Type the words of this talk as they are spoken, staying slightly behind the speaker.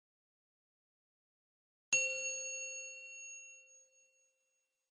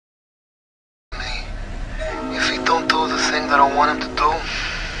that I want him to do,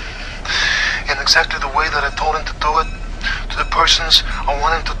 in exactly the way that I told him to do it, to the persons I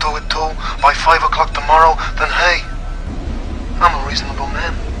want him to do it to, by 5 o'clock tomorrow, then hey, I'm a reasonable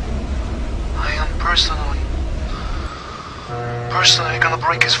man. I am personally gonna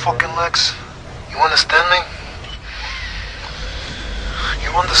break his fucking legs. You understand me?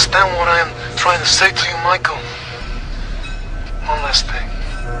 You understand what I am trying to say to you, Michael? One last thing.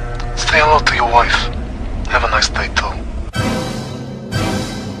 Say hello to your wife. Have a nice day too.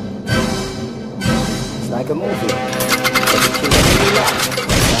 It's like a movie.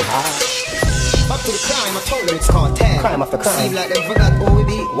 Back to the crime, I told them it's Kartel. Crime after crime. Seem like they forgot who we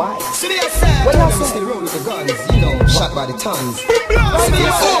be. Why? So they said, well, I'm still roll with the guns, you know, shot by the tons. So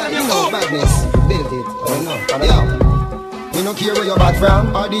they said, you know, badness, build it, I don't know. Me no care where you back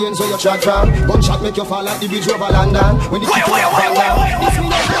from, or the ends where you shot from. Gunshot make you fall like the bridge over London. When the kick you up and down, this me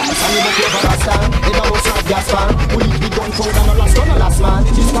no come, and you look over that stand. They don't know shot gas fan. Bullet with gun cold and no last man.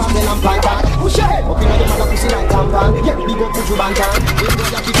 This Kartel and Python, push your head. Up inna your mother pussy like tampon. Yeah, big up to Jubantan. When boy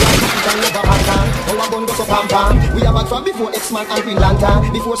you kick like it and never pantan. Our gun go so pam pam. We have back from before X-Man and Queen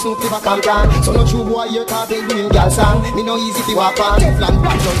Lantern. Before Snoop never Compton. So no true boy here Kartel doing girl song. Me no easy fi walk on. Teflon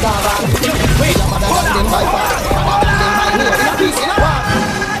black on caravan. We are better than them by far. Better than them by near. In a piece in a war.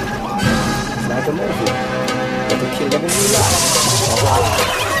 It's like a movie, but they kill them in real life.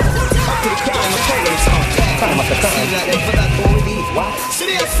 Back to the crime, I told them it's Kartel. Crime after crime. Seem like they forgot who we be. Why? So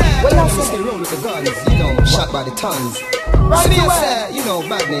they said, well, I'm still roll with the guns, you know, shot by the tons. So they said, you know,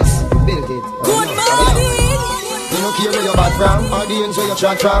 badness, build it. Good morning! You no care where you back from, or the ends where you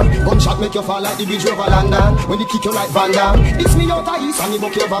shot from. Gunshot make you fall like the bridge over London. When they kick you like Van Damme. This me out of east and me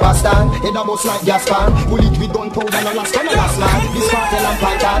buck you over Boston. Head a bust like gas pan. Bullet with gunpowder no last man. This Kartel and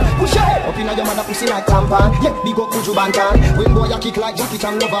Python. Push your head up inna your mother pussy like tampon. Yeah, big up Kuju Bantan. When boy you kick like Jackie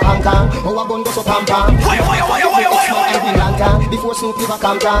Chan over Hong Kong. Our gun go so pam pam. Before Snoop never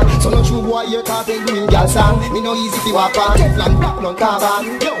Compton. So no true boy here Kartel doing girl song. Me no easy fi walk on. Teflon black on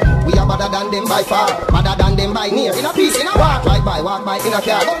caravan. Yo, we are better than them by far, better than them by near. In a piece, in a walk by in a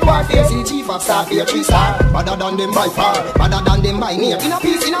car. Gun warfare, see the chief of staff here, 3-star. Better than them by far, better than them by near. In a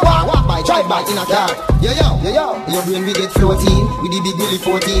piece, in a walk by, drive by in a car. Yo, your brain we get floating with the big Willie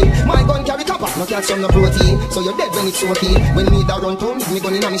 14. My gun carry copper, no calcium, no protein. So you're dead when it's soaking. When me da run to me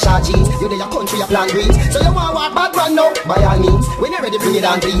gun in a me short jeans. You there your country, your plan greens. So you want walk bad man now, by all means. When you're ready, bring it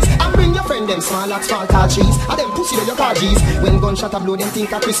on please. And bring your friend them small like small tall trees. And them pussy they your car G's. When gunshot a blow, them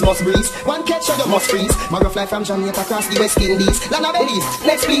think a Christmas breeze. One catch you must freeze. My rough life from Jamaica across the West Indies. Lana bellies,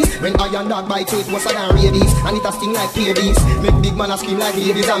 next please. When iron dog bite it, what's than rabies. And it a sting like babies. Make big man a scream like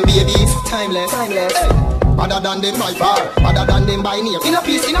babies and babies. Timeless. Hey. Better than them by far, better than them by near. In a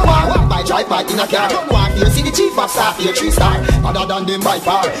piece, in a war, walk by, drive by in a car. Don't walk here, see the chief of staff here, 3-star. Better than them by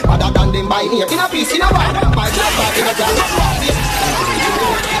far, better than them by near. In a piece, in a war, walk by, drive by in a car. Don't walk here.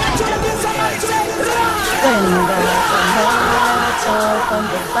 On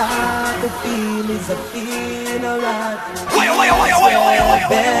the back, the feel is a funeral.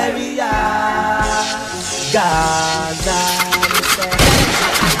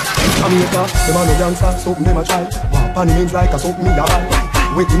 Jamaica, them a no gangster, something them a try. Walk on the means like a something me a buy.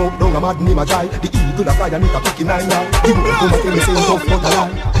 Wet him up, down a mad name a dry. The eagle a fly and it a picking 9 now. The boat come a tell me say him tough but a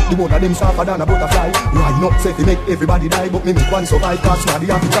lie. The boat of them softer than a butterfly. Line up say fi make everybody die, but me make one survive cause now the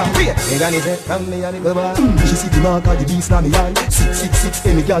have to try. Hey, granny say, from me and the bubba. She see the mark of the beast now me eye. 666,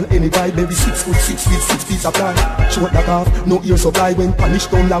 any girl, any guy, baby 6 foot 6 feet 6 feet supply. Short that off, no ear supply. When punish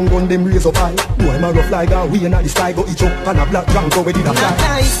down long gun, them raise up high. Boy, man rough like a way in the sky, go each up and a black drunk go where did a fly.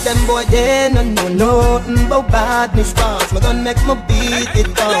 Nice them boy, they no know nothing about badness cause me gon' make me beat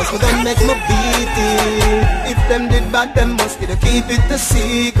it cause me gon' make me beat it. If them did bad, them must be to keep it a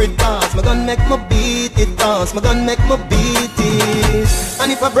secret cause me gon' make me beat it cause me gon' make me beat it.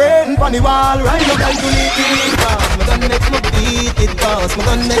 And if I burn on the wall, right now I do it cause me gon' make me beat it cause me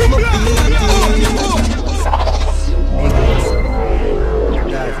gon' make me beat it.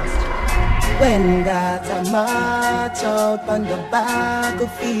 When got a march out on the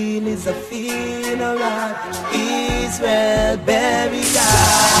battlefield is a funeral. Israel burial.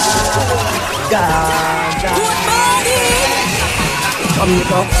 God.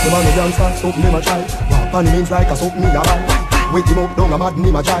 Jamaica, them a no gangster, something them a try. Walk on the means like a something me a buy. Wait him up, down a mad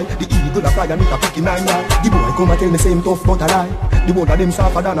him a dry. The eagle a fly and it a pick him 9 yard. The boy come and tell me same tough but a lie. The both of them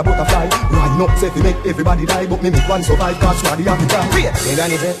softer than a butterfly. Rhyme up say fi make everybody die, but me make one survive cause nobody have to try. Me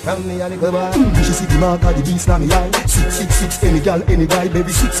granny say from me a little boy. She see the mark of the beast na me eye. 666 any gal any guy,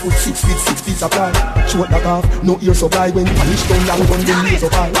 baby 6 foot 6 feet 6 feet supply. Short that off, no ear supply. When punish down long gun them ears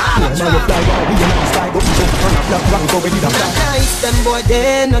up high. Yeah, now you fly down, we in the sky, but we jump on a flat rank over the fly. Nice, them boy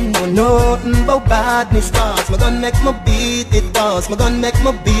they no know nothing about badness cause me gon' make me beat it, cause me gon' make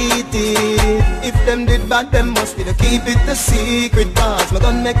me beat it. If them did bad, them must be to keep it a secret, cause me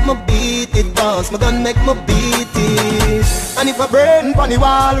gon' make me beat it, cause me gon' make me beat it. And if I burn pon the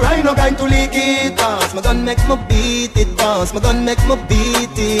wall, right no going to leak it, cause me gon' make me beat it, cause me gon' make me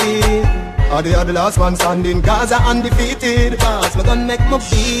beat it. They are the last man standing, Gaza undefeated. Cause me gon' make me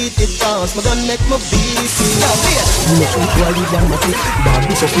beat it, cause me gon' make me beat it. You know shoot boy with one matic. Bad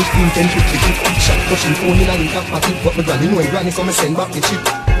bitch of 15, 10, 50. Shot pushing phone in a link up matic. But my granny know when granny so me send back the chip.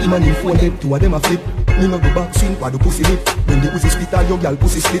 Him and him phone head, two of them a flip. Me know the back swing for the pussy lip. When the pussy spit all your girl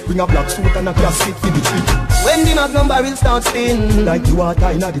pussy split. Bring a black suit and a glass stick for the trip. When the magnum barrel start spin like the water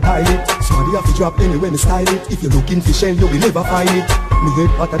in the toilet. Somebody have to drop anywhere me style it. If you're looking for shell, you will never find it. Me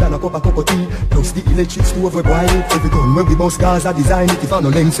head hotter than a cup of cocoa tea. Plus the electric stove we boil it. Every gun when we bust Gaza design it. If I no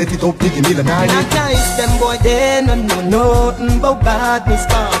length set it up, they give me the 9. Not nice, them boy they no know nothing about badness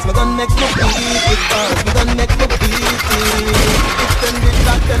cause me gon' make me beat it, cause me gon' make me beat it. If them did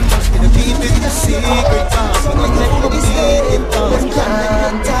that, them must be to keep it a secret, cause me gon' make me beat it, cause me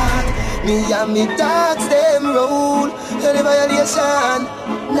can't talk. Me and me dogs them rule. Any violation,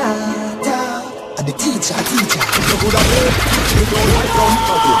 nah talk. And the teacher, you could have heard, you don't like them.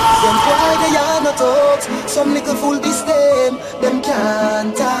 Them boy they are not talks. Some little fool this them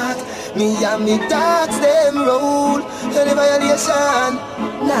can't talk. Me and me dogs them rule. Any violation,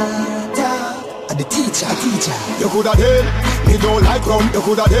 nah talk. And the teacher, you could have heard, me don't like rum. You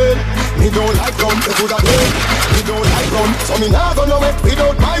could have heard, me don't like rum. You could have heard, me don't like rum. So me nah gonna wait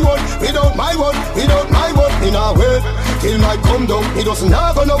without my one, without my one, without my one. Me nah wait till my come down. Me just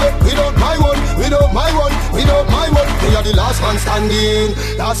nah gonna wait without my one, without my one, without my one. Me are the last man standing,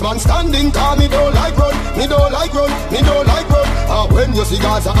 last man standing. Cause me don't like run, me don't like run, me don't like run. And when you see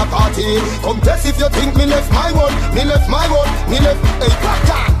Gaza a party, come test if you think me left my one, me left my one, me left a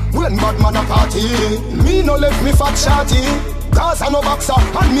cracker. When bad man a party, me no left me fat shorty. Cause I no boxer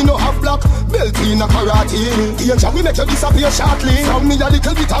and me no have black belt in a karate. Danger we make you disappear shortly. From me a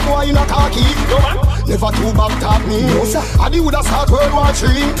little bit of boy in a khaki. No man, never too back talk me. No sir, I the woulda start World War 3.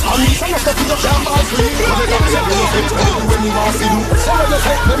 And this and stuff you can't pass free. When you want to do, say what you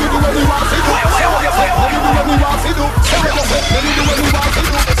say, let me do what you want to do. Say what you say, let me do what you want to do. Say what you say, let me do what you want to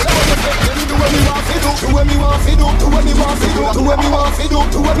do. Say what you say, let me do what you want to do. Do what me want to do, do what me want to do. Do what me want to do,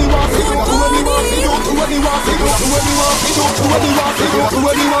 do what me want to do. Do what me want to do, do what me want to do. Do what me want to do. Do what me want to do, do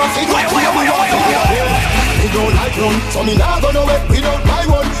what me want to do, do what me want to do. Me don't like run, so me nah gonna wait without my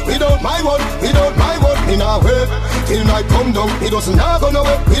one, without my one, without my one. Me nah wait till night come down. Me just nah gonna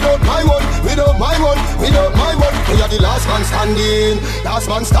wait without my one, without my one, without my one. Me are the last man standing, last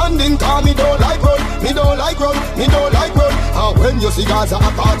man standing. Cause me don't like run, me don't like run, me don't like run. And when you see Gaza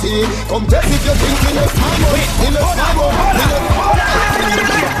a party, come test if you think me left my one, me left my one, me left my one.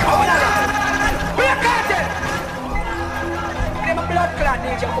 Blood clot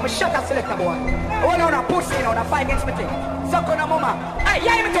ninja, come shut up selector boy. Hold on a pussy, you know, the fight against me thing. Suck on a mama. Hey,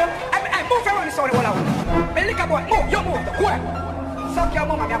 yeah, me too. I move around this one, hold on. Me lick a boy, move, you move, go on. Suck your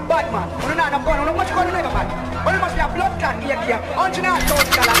mama, me a bad man. You know not gun, you know much gun, you never man. But you must be a blood clot here, here. $100,000,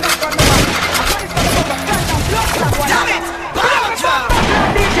 let's gun no man. I'm going to stop the clot and blood clot one. Damn it!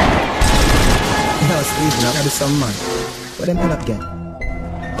 No, Steve, I gotta do some man. What them end up get?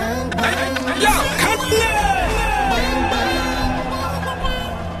 Yo, come here!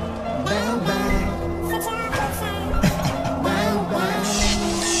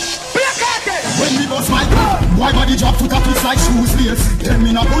 When we bust my boy body drop to top it's like shoes lace. Tell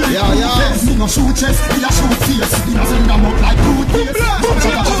me not bullet face. Me no shoot chest, me a shoot face. Me a send them up like toothpaste.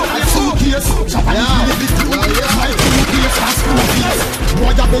 Shut up like suitcase. Shut up like toothpaste and screwface.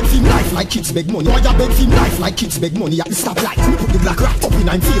 Boy a beg him life like kids beg money. Boy a beg him life like kids beg money. At the stoplight, me put the black rat up in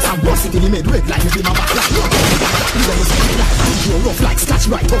him face and bust it in him head red like me be my back like. Me then stop like you rough like scratch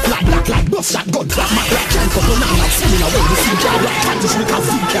right tough like black like bust shot gun clap my black can't come on like spinning away the scene car like can't just make a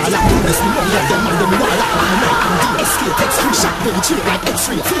free car like do this me wrong like them and them wall like man and the escape text free shot very chill like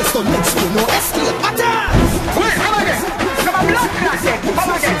X-ray face on next way no escape pattern. Wait, come again. Come on, blood clot then.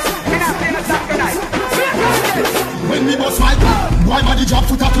 Come again. Me not playing a song tonight. When we bust my boy body drop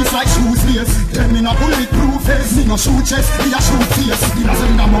foot a twist like shoes lace. Them in a bulletproof face. Me no shoot chest, me a shoot face. The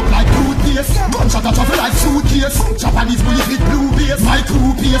nozzle in a mouth like toothpaste. Gunshot a travel like suitcase. Japanese bullet with blue base. My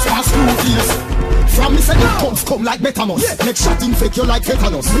crew pace and screw face. From me say the thugs come like Betamos. Make shot infect you like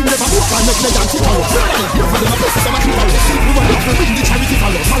tetanus. We never walk and make leg and tetanus. You for them a place them a tetanus. We want to win the charity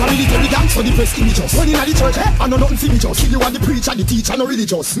follows. Follow military gangs for the press images. One in the church, I know nothing religious. Kill you and the preacher, the teacher, no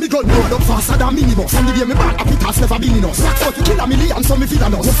religious. Me gun load up faster than minibus. And the day me bad, a pit has never been in us. Black fuck you kill a million, so me feed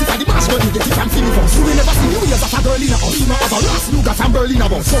on us. Most of the mash money, get it from Philippus. You will never see New Year's at a girl in a house. You know have a last Lugas and Berlin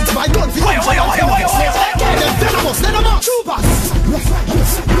about. Folks by gun, feel them venomous, venomous. Troopers.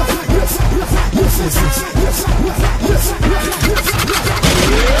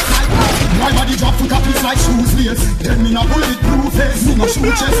 My body drop foot up it's like shoes lace. Then me no bulletproof face. Me no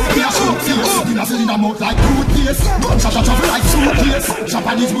shoot chest, me a shoot face. The nozzle in a mouth like toothpaste. Gunshot a travel like suitcase.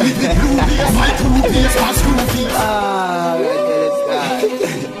 Japanese bullet with blue base. My crew pace and screw face. Ah,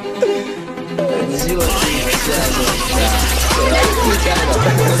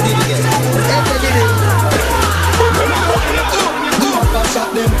 shot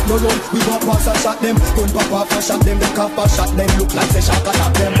them, no run, we walk past and shot them. Gun pop off and shot them, the cop and shot them. Look like they shot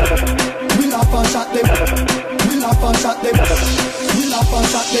at them. We laugh and shot them. We laugh and shot them. We laugh and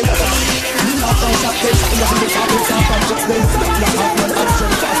shot them. We laugh and shot them. We laugh and shot them. Stop and shoot them. Stop and one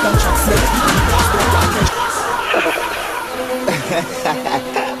action, fast and shots them.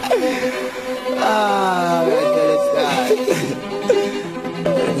 Ah, let's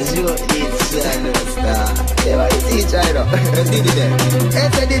go. Yeah, teach I know. Did it then.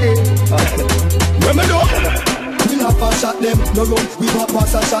 Did it. Remember we laugh and shot them, no run. We walk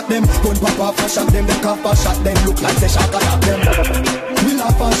past and shot them. Gun pop off and shot them. The cop and shot them. Look like they shot at them. We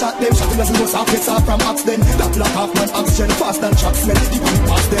laugh and shot them. Shot them as most of it's off from accident. That black half man oxygen fast and truck smell. The people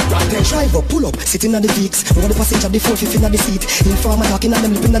pass them right there. Driver pull up, sitting on the Vicks. Over the passenger, the 450 on the seat. Informer talking on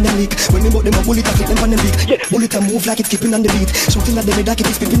them, lipping on them leak. When we bought them a bullet, I clip them on them beak. Bullet a move like it's skipping on the beat. Shooting at them, like it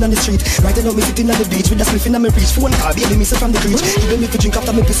is skipping on the street. Right now me sitting on the beach with a spliff in my reach. Phone call, baby, me from the creech. Even if you drink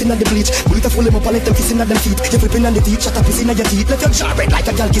after me pissing on the bleach. Bullet a full them up and let them kissing on them feet. You flipping on the teeth, shut up pissing on your teeth. Let your jaw red like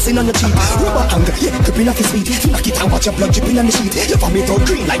a girl kissing on your cheek. Rubber anger, yeah, gripping off his feet. Knock it and watch your blood dripping on the sheet. Your vomit out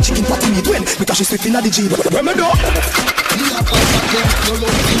green like chicken patty meat. When? Because she's slipping on the Jeep. Remember? We have to shot them, no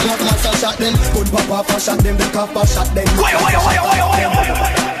love, we have to shot them. Gun pop off and shot them, the cop and shot them. We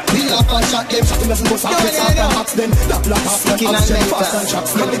have to shot them, shot them as most of it's off and box them. That black half and oxygen fast and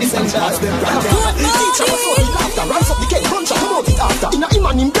shots. Let me descend past them right there. Teacher was so big after, runs up the cake, gunshot, come out it after. In a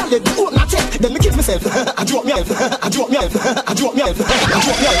iman him galley, the oat not take. Then me kill myself, I drop me out, I drop me out, I drop me out, I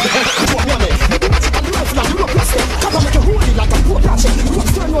drop me out, I drop me out. The magic and the rifle and the rope plastic. Come on make you hold it like a poor plastic.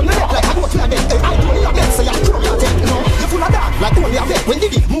 Rocks turn on the neck like a boat like that. I don't need a bed, so you throw me out there. No, you full of dark like only a bed. When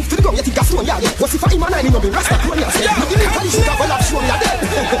did he move to the ground, you think a stone yard. What's if I iman I me no be rasta, throw me out there. You didn't tell you shit up, well I'm sure me a dead.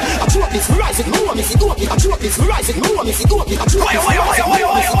 I drop this, me rise it, me want me see open. I drop this, me rise it, me want me see open. I drop this, me rise it, me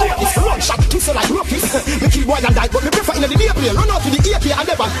want me see open. It's a run shot, twist like rocket. Me kill boy and die, but me prefer in the day play. Run out to the AP and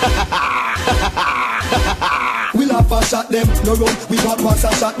never. We laugh and shot them, no run. We walk past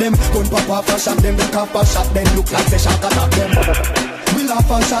and shot them. Gun pop off and shot them, the cop and shot them. Look like they shot at them. We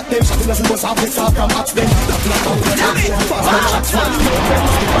laugh and shot them, shot them as most of it's off from accident. That black out when I'm fast and shots from the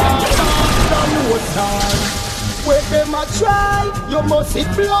where them a try, you must eat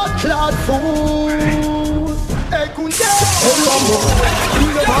blood clot food. Hey, Kunde,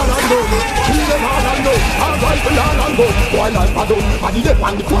 kill them all and go, kill them all and go. I'll rifle all and go. While I'm a done, I did it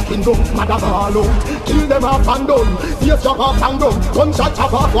on the fucking gun. Madam Harlow, kill them off and done. Yes, chop off and done. Gunshot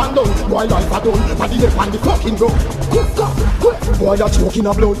chop off and done. While I'm a done, I did it on the fucking gun. Boy, you're choking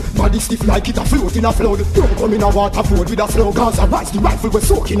a blood. Body stiff like it a float in a flood. Don't come in a water flood with a slow gas. I rise the rifle with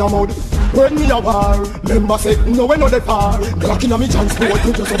soak in a mud. When me a war, member say, no we know they far. Glock in a me transport,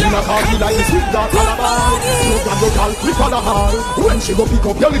 me just up in a car. Me like the sweet dark Calabar. No grab the girl, we follow her. When she go pick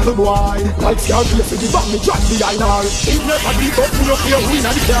up your little boy, like scar face with the back, me drive behind her. If never beat up, me no fear win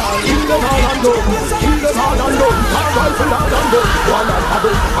a the car. Kill them all and done, kill them all and done. Car rifle all and done. One and a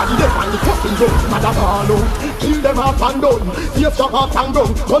done, and the death and the fucking gun. Madam Harlow, kill them off and done. Yes, chop off and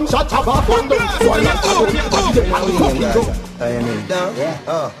done. Gunshot chop off and done. One and a done, and the death and the fucking gun. I mean, down,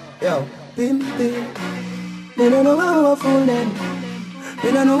 yeah, yo. Pim, pim. Me no know how I fool them.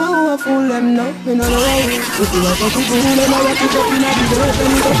 Me no know how I fool them, no. Me no know how I fool them. If you fool them, I have to go in a big earth and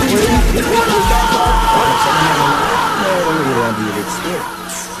you go fool them. No, I don't really want to deal with still.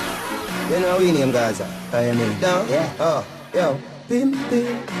 You know we name Gaza. I mean, down, yeah, yo. Pim,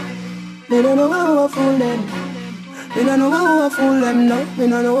 pim. Me no know how I fool them. Me no know how I fool them now. Me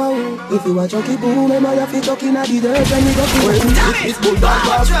no know how. If you a chucky boom, me might have to chuck in a the dirt when me go feel. It's bulldog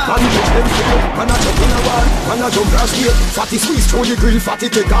bag, man catch them straight. Man a chuck in a wall, man a jump across gate. Fatty squeeze through the grill, fatty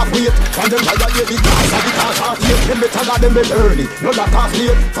take off weight. From them higher get the gas, and the cars are late. Them better got them bed early, no that off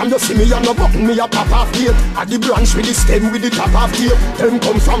late. From you see me and no button, me a pop off gate. At the branch with the stem with the top off tape. Them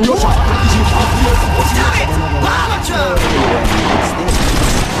come from your shop, and the jeep off gate. Stop it!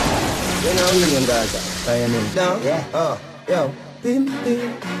 You know William Gaza, I mean. No, yeah. Yo, pim.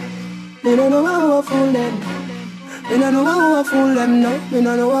 Me no know how I fool them. Me no know how I fool them now. Me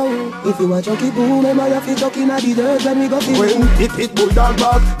no know how. If you a chucky boom, me might have to chuck in a the dirt when we go feel. When it bulldog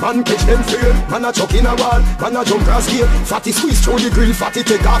bag, man catch them straight. Man a chuck in a wall, man a jump across gate. Fatty squeeze through the grill, fatty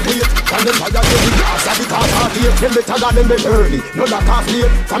take off weight. From them higher get the gas, and the cars are late. Them better got them bed early, no that off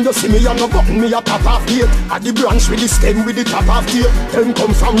late. From you see me and no button, me a pop off gate. At the branch with the stem with the top off tape. Them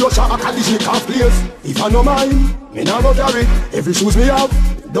come from Russia, a Kalishnik off place. If I no mind, me nah go carry. Every shoes me have,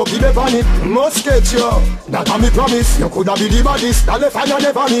 don't be the on it. Must get you, that a me promise. You coulda be the baddest, that left hand you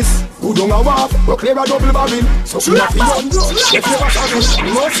never miss. Who don't a walk, go clear a double barrel. So you have to run, if you a service.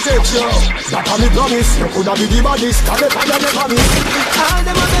 Must get you, that a me promise. You coulda be the baddest, that left hand you never miss. All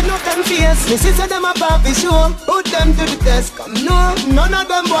them a bed no them face. Me sister them a papi show. Put them to the test. Come no, none of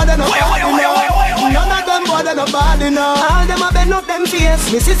them bother no body now. None of them bother no body now. All them a bed no them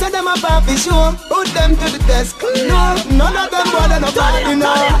face. Me sister them a papi show. Put them to the test. Come no, none of them bother no body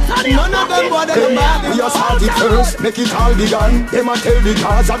now. None of them bother no body. We a start it first, make it all begun. Them a tell the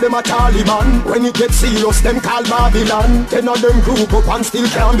Gaza, them a Taliban. When it get serious, them call Babylon. 10 of them group up and still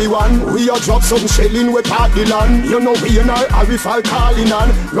can't be one. We a drop some shelling with part the land. You know we in our Arifal calling on.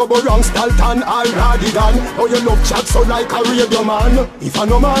 Rubber ranks, Dalton, or Radigan. Oh you love chat so like a radio man. If I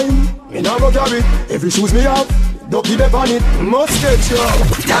no mind, me nah go carry. Every shoes me have, don't be on it, must get you.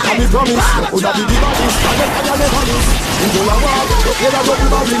 That a me promise, you coulda be the baddest, and then I never miss. You do a walk, you hear a double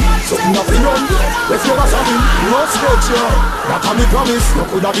barrel. Something a fin run, if you a saddle, must get you. That a me promise, you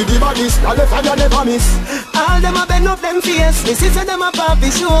coulda be the baddest, and then I never miss. All them a bend up them face. Me sister them a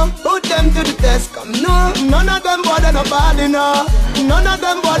papi show. Put them to the test. Come no, none of them bother no body now. None of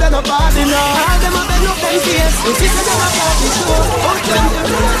them bother no body now. All them a bend up them face. Me sister them a papi show. Put them to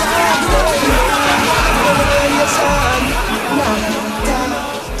the test.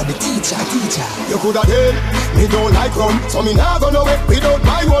 I'm the teacher. You coulda tell me don't like rum, so me nah go nowhere without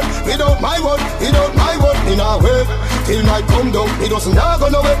my one, without my one, without my one. Me nah wait till night come down. Me just nah go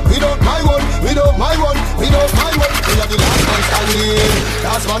nowhere without my one, without my one, without my one. Me a the last man standing,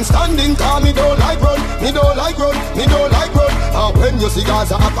 last man standing. 'Cause me don't like run, me don't like run, me don't like run. And when you see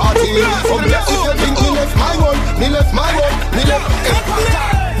Gaza a party, some bless if you think me left my one, me left my one, me left.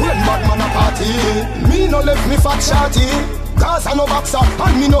 When bad man a party, me no left me fat shorty. Cause I no boxer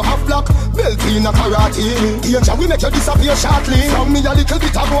and me no have black belt in a karate. Danger we make you disappear shortly. From me a little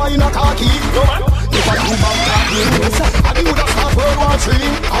bit of boy in a khaki. No man, if I do bad talking, I do that start World War III.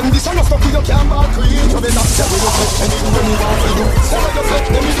 And this enough stuff you can't ball create. You better say what you say, and you do what me want to do. Say what you say,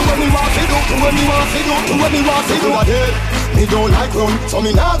 and me do what me want to do. Do what me want to do, do what me want to do. Me don't like run, so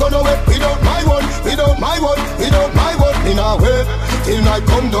me nah go nowhere without my one, without my one, without my one. Me nah wait till night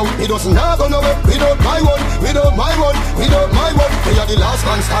come down. Me just nah go nowhere without my one, without my one, without my one. Me are the last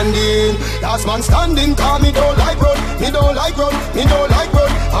man standing, last man standing. 'Cause me don't like run, me don't like run, me don't like run.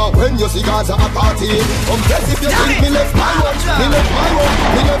 And when you see Gaza a party, come guess if you think me left my one, me left my one,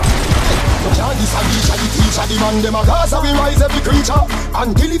 me left. You can't disagree, the teacher, the man, them a Gaza, we rise every creature.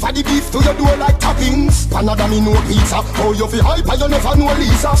 And deliver the beef to your door like toppings. Panada me no pizza, oh you feel hyper, you never know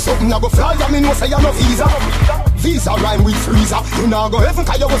Lisa. Something a go fly, and me no say you no visa. Visa rhyme with freezer. You now go heaven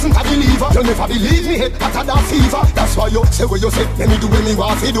 'cause you wasn't a believer. You never believe me, head hotter than fever. That's why you say what you say, let me do what me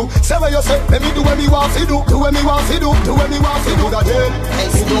want to do. Say what you say, let me do what me want to do. Do what me want to do, do what me want to do. That day,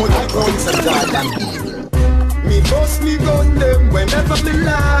 me don't like runs and goddamn evil. Me bust me gun them whenever me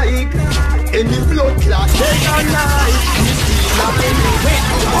like. Any blood clot, they are like. Me feel like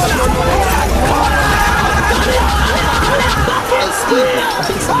I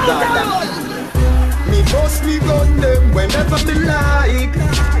think some goddamn evil. me bust me gun them whenever me like.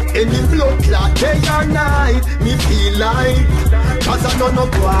 Any blood clot day or night. Me feel like, 'cause I know no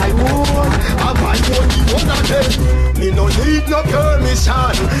boy would. I might only one of them. Me no need no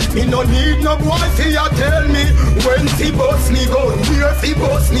permission. Me no need no boy to tell me when fi bust me gun, where fi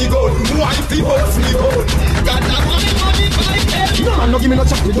bust me gun, why fi bust me gun. Got the money, money, money, tell me. No man no give me no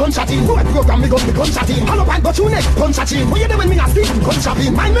chat, we don't chat in. Boy program me gun chat in. Hello pan got you neck, punch chat in. What you do when me a sleep, gun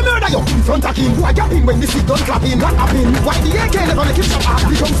shopping. Mind me murder you in front of him. Boy gap him when the stick done clapping. Gun happen. Why the AK never make him shot hard,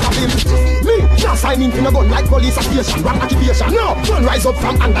 become stopping. Me, not signing for no gun like police station. Wrong occupation. No, gun rise up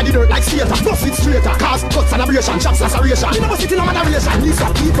from under the dirt like skater. Bust it straighter, cause cuts and abrasion, chops laceration. You never sit in a moderation. These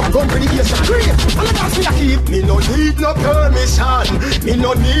are people gun predation. Great, and the dance me a keep. Me no need no permission. Me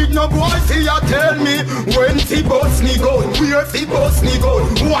no need no boy see ya tell me when fi bust me gun, where fi bust me gun,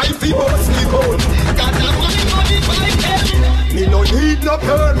 why fi bust me gun. Got that money for the tell. Me no need no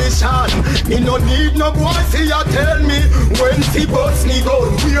permission. Me no need no boy see ya tell me when fi bust me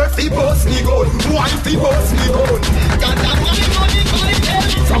gun, where fi bust me gun, why fi bust me gun. Got that money for the tell.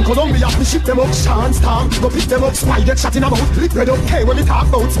 From Colombia, we ship them up, Sean Storm. Go pick them up, spy get shot in a mouth. Lip red up, K when we talk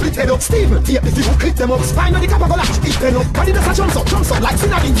about split head up. Steve, tape if you click them up. Spy on the cap of a latch, eat them up. Body does a jump up like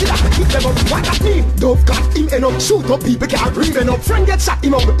Sinadin, see that, keep them up. What that mean? Dove got him end up. Shoot up, people can't bring them up. Friend get shot,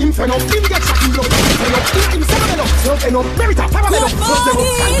 him up, him friend up. Him get shot, him up, him friend up. Him seven up, self end up. Merita, parabel up, close them up.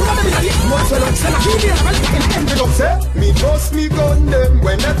 Can't do them in a dick, one swell up. Send a key there, well, fucking ended up, say. Me bust me gun them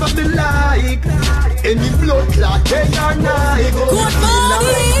whenever they like. Any blood clot, day or night. Good morning.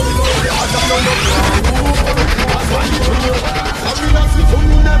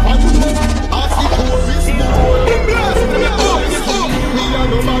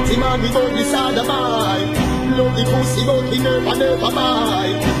 Man, we gon' decide the mind. Love the pussy, but we never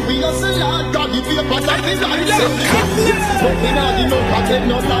mind. We hustle hard, God, the paper like the light. Send the business, but we not the no pattern,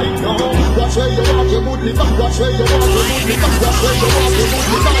 no light, no. Watch where you walk, you would live back. Watch where you walk, you would live back. Watch where you walk, you would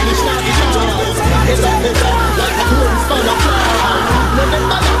live back. It's not the light. Head up, like a tourist fan of fly. No, them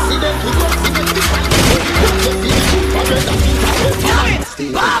bad accident, we gon' see them different. You feel the good for better, think of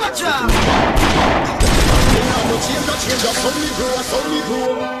it. Baba Jam! No change, some me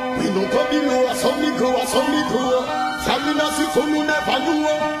grow. We no come below, some me grow. Family as if you never know.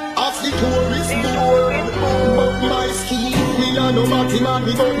 As the tourists know. But my scheme, me no matty man,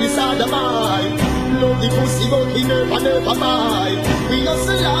 we don't decide the mind. Love the pussy, but we never mind. We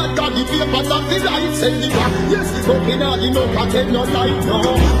hustle hard, got the papers and the lights. Send the back, yes, but we not the no pattern, no light, no.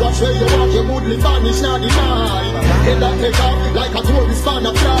 Watch where you walk, you would live vanish, not the mind. Head up, take off, like a tourist fan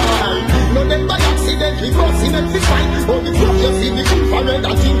of fly. No, them by accident, we cross him and we fight. But the fuck you see the infrared,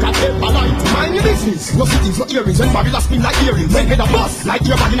 I think I take a light. Mind your business, no cities, no earrings. When Babylon spin like earrings. When head a bus, like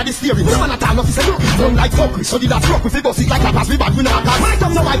your body in the steering. No man at all, nothing say look. Run like fuckery, so did that truck with the bus. It like a pass, we bad, we not gas. My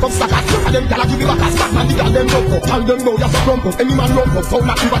thumbs no wipe up stackers. Look at them, gala give me back as back. Man, the gal them dump up. Tell them no, you have to crump up. Any man lump up, foul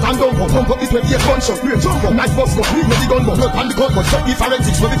like river and dump up. Pump up this 28 gunshot, real jump up. Nice bus go, leave me the gun gun. Blood pan the gun gun, check the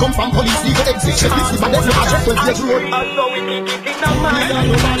forensics. When we come from police, legal exit. Check this, if I never address 28 road. I know we need it in our mind. I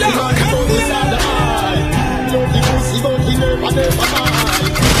know man, the man, the gun is out of eye. Love the pussy, but he never mind. We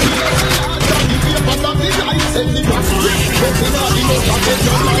hustle hard, got the papers and the lights. Send the back, but we not the most of them,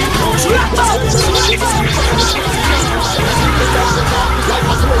 no light. Like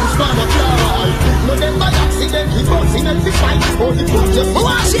a tourist man of fly. No, them by accident, we both in and we fight. Oh, the fuck you who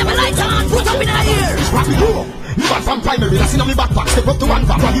wants to have a light on? Put up in our ear. What we do? Me bad from primary, that's in on me backpack. Step up to one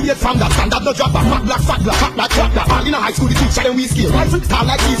back, graduate from that. Standard no drop back, Mac black, fat black, hot black, trap black. All in a high school, the teacher them we skill. Rifle, star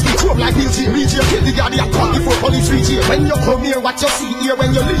like these, choke like Bill G. Reach here, kill the guardian, call before police reach here. When you come here, what you see here.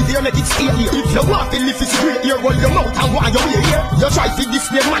 When you leave here, make it stay here. If you want to live, it's great here. Roll your mouth and want your way here. You try to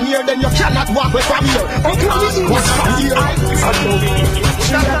display man here, then you cannot walk away from here. Uncle me, what's from here?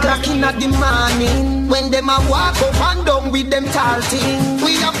 3 o'clock in the morning, when them a walk up and down with them tall thing.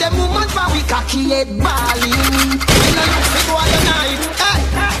 We have them woman for we cocky head balling. We no look for go all night. Hey,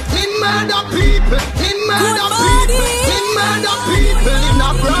 me murder people, me murder people, me murder people in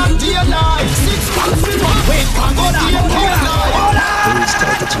a broad daylight. 6 months we walk wait on the daylight. We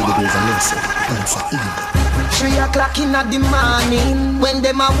started to the days and listen, answer evil. 3 o'clock in the morning, when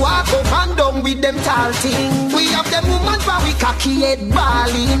them a walk up and down with them tall thing. We have them woman for we cocky head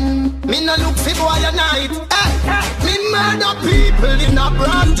balling. Me no look for boy a night. Hey, me murder people in a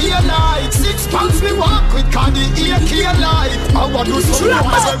broad daylight. 6 pounds me walk with candy AK light. I want to do some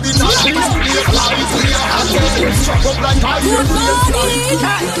more than we not see. Struck up like I hear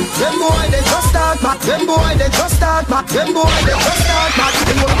them boy they just start back. Them boy they just start back. Them boy they just start back.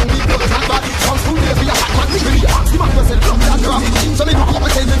 Them boy we go back back. From school they be a hot man. The man was a drop that drop. So me pop up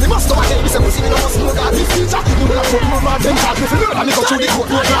and tell me must go ahead. Me say we see me no must know that this future. You will have to move on them cause me feel and me go through the court.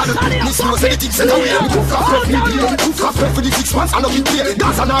 This know say the things set away. Cook off for the beer, cook off for the 6 months and up in play.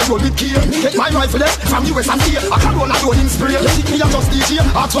 Dance and I roll with gear. Get my rifle left from US and here. I can run and roll in spray. You think me a just DJ?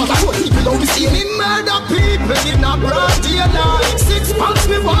 I try to show people how we see me murder people in a broad daylight. 6 months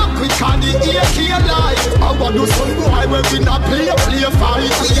me walk with and the AK light. I want to some boy when we not play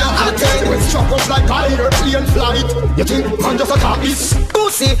fight. We are attain with struck up like airplane flight. You think man just a talk this?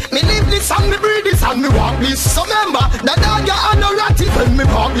 Pussy, me live this and me breathe this and me walk this. So remember, that dog you are no ratty when me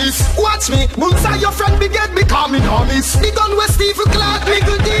park this. Watch me, Munsa your friend be get me call me Normis. The gun with Steve Clark,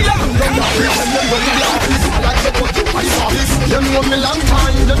 Michael D. You know me long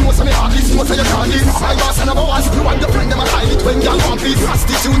time, you know say me hard this, most of your call this. My boss and a boss, you and your friend them a hide it when you want this.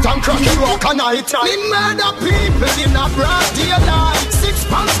 Prostitute and crack you walk a night. Me murder people in a broad daylight.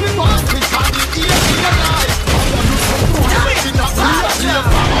 6 months me walk with and the AK light.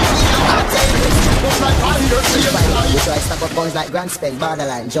 You try stack up guns like Grand Spell,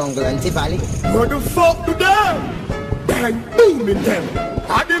 Borderline, Jungle and Tivoli. What the fuck to them? Bang, boom in them.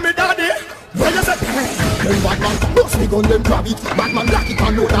 Daddy me daddy. Where you say bang? Then Batman bust me gun, then grab it. Batman lock it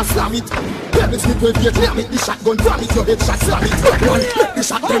and load and slam it. Pebble slip with your clam it. The shotgun ram it, your head shot slam it. Batman let the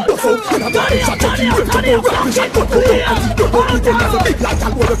shot them buff out. And a body shot take you with the ball. The shot gun go out and the gun go out. As a big light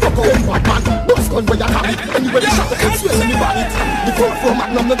and go the fuck out. Batman bust gun where you have it. Anyway the shot them swear me ban it. The 4-4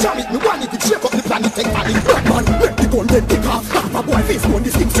 Magnum no jam it. Me want it to shake up the planet take panic. Batman let the gun then take off. Half a boy face gun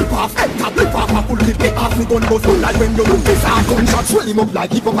this thing strip off. Head tap lip off and pull it me off. Me gun goes full like when you move this off. Gunshot swell him up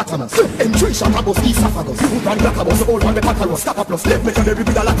like hippopotamus. M3 shot above esophagus. You run black above the old one the packer was. Stop up plus left make a every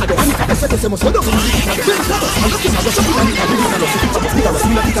bit of latter. And if I say this must go down. I'm looking at the shot and I'm looking at the picture of the us.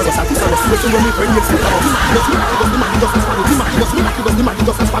 Me not picture us. I think I was looking when we bring it.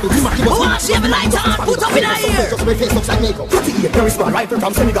 Put up in our ear. Just my face looks like makeup. Pretty ear, very small rifle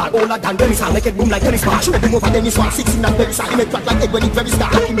from Senegal. Older than Dennis Hall, make it boom like Dennis Hall. Show him over Dennis Hall, 16 and very sad. He make crack like egg when it very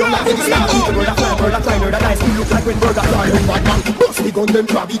start. Knock him down like Dennis Hall. Brother climber, that nice. He look like when burger fly. Batman bust the gun, then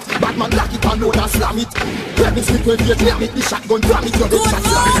grab it. Batman lock it and load and slam it. Pebble slip with your clam it. The shotgun ram it, your head shot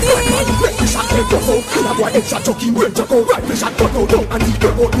slam it. Batman make the shot head drop out. And a boy head shot chuck him well chuck out. Rifle shot cut out down and he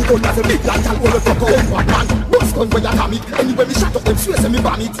drop out. The gun has a big light and all the fuck out. Batman bust gun where you ham it. Anyway me shot up them swear say me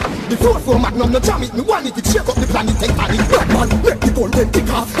bam it. The 4-4 Magnum no jam it. Me want it to shake up the planet take panic. Batman let the gun then tick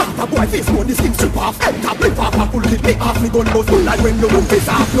off. Half a boy face gun this thing strip off. Head tap lip off and pull it me off. Me gun goes full like when you move this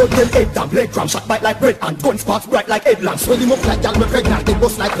off. Blood then head down leg cram shot bite like bread and gun spots bright like headlamps. Swell him up like y'all me pregnant. They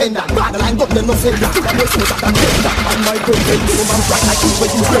bust like pendant. Borderline gun them no say that. That makes me that and that. And my gun then boom and bright like you when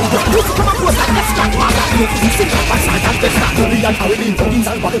you spend that. You come and close like extract marker. You see that by side and best that. Hurry and hurry in. Things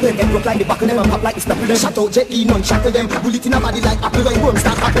and bottle them. Get broke like the back of them and pop like it's not them. Shut out gently none shackle them. Bullet in a body like apple when worms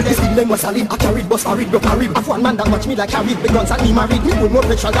start apple them. Skin them was solid. I carried bust carried broke carried. Have one man that watch me like carried. Big guns and me married. Me put more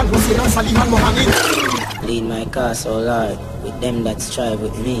petrol than Hussein and Salim and Mohammed. Lead my cause, O Lord, with them that strive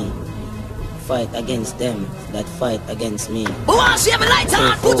with me. Fight against them that fight against me. Who wants to have a light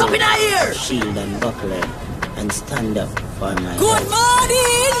on? Put up in our ear. Shield and buckler and stand up for my Good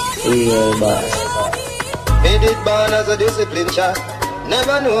morning. real boss. Made it born as a discipline shot.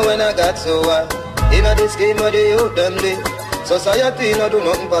 Never know when I got so hot. In a this game where the youth them live. Society no do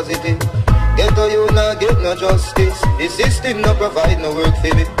nothing positive. Get to you now get no justice. The system no provide no work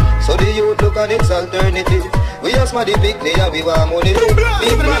for me. So the youth look at its alternative. We just my the big day and we want money.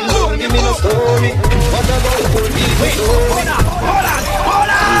 Big man don't give me no story. What about poor people story? Hold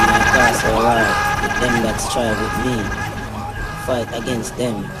on. Lead my cause, O Lord, with them that strive with me. Fight against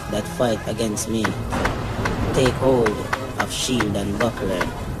them that fight against me. Take hold of shield and buckler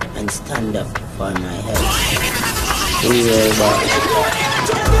and stand up for my health. Real boss.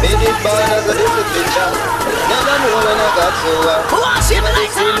 Made it born as a discipline shot. Never know when I got so hot. Who wants to have a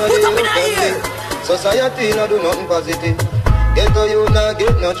light on? Put up in our ear. Society no do nothing positive. Get to you now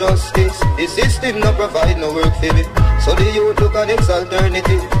get no justice. The system no provide no work for me. So the youth look at its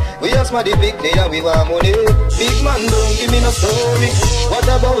alternative. We just my the big day and we want money. Big man don't give me no story. What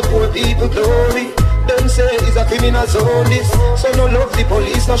about poor people glory? Them say it's a criminal zone this. So no love the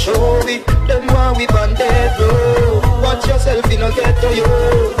police no show it. Them want we bandit bro. Watch yourself in no get to you.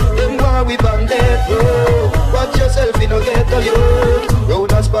 Them want we bandit bro. Watch yourself in no get to you.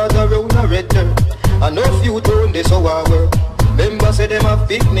 Round a spot around a red dirt. And no few tone this how I work. Members say them have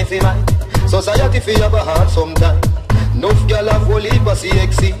big me for mine. Society fi have a heart sometime. Nuff gyal have whole heap of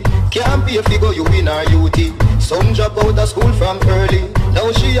CXC. Can't pay fi go you in her UT. Some drop out of school from early.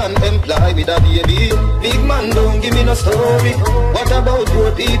 Now she unemployed with a baby. Big man don't give me no story. What about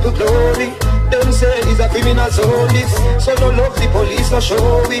poor people glory? Them say it's a criminal zone this. So no love the police no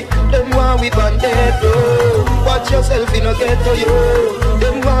show it. Them want we bandit bro. Watch yourself in no get to you.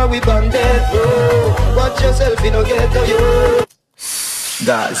 Them want we bandit bro. Watch yourself in no get to you.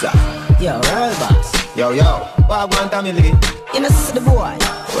 Gaza, Yo, real boss. Yo, what want family? You know, see the boy.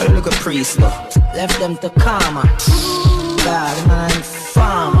 Well, look at priest, look. Left them to karma. God, man,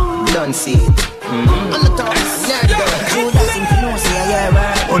 farmer. Don't see it. On the top, Judas in Pinosi, yeah,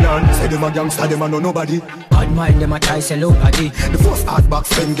 right. Hold on, say them a gangster, them a no nobody. Bad mind, them a try sell out body. The first hard box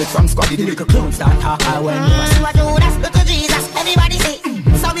them get from squaddy. The little clowns that talk high when you See what Judas do to Jesus, everybody say.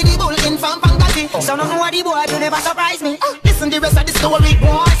 Saw me the bull in from Pangati. So no what the boy do never surprise me. Listen the rest of the story.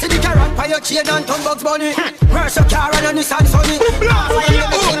 Boy, see the carrot by your chain and ton Bugs Bunny. Where's your car and your Nissan Sunny? Why you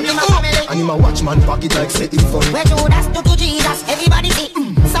never think in my family? And him a watchman pocket like say it funny. Where Judas do to Jesus, everybody say.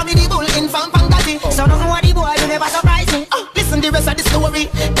 Saw me the bull in from Pangati. So no what the boy do never surprise me. Listen the rest of the story.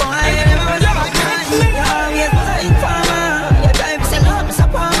 boy, you never was a bad man. You always was a informer. Your drive is a lot, Mr.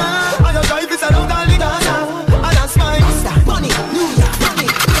 Palmer. And your drive is around all the Gaza. And that's mine. Bunny, New York, Bunny.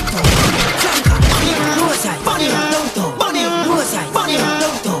 Bunny, roadside, bunny, downtown, bunny, roadside, bunny,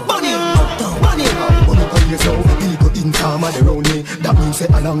 downtown, bunny, uptown, bunny. Bunny on yourself, people informer they round me. That means say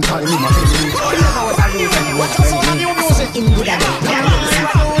a long time in my head. You never was a loser, you was a friend. I said in good and See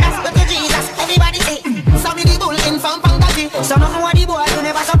what Judas do to Jesus, everybody say. Saw me the bull in from Pangati. So no what the boy do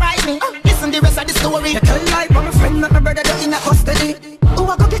never surprise me. Listen the rest of the story. You tell lie for my friend, not my brother, that's in a custody. Who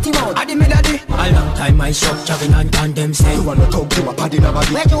a go get him out? I did me daddy. A long time I structuring and condemn say. You wanna talk to a paddy in a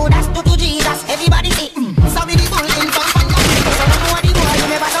body. Where Judas do to Jesus, everybody say. Saw me the bull in from Pangati. So no what the boy do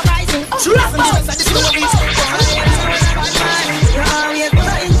never surprise me. Listen the rest of the story. you always was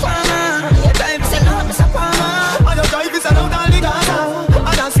a informer. Your drive is a lot, Mr. Palmer. And your drive is around all the Gaza.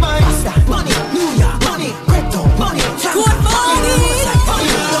 And that's mine. Bunny, New York, Bunny, Crypto, Bunny, Good morning.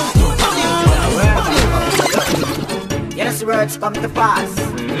 Yes, the words come to pass.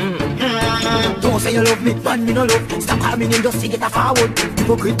 Don't say you love me, man, me no love. Stop calling in just to get a forward.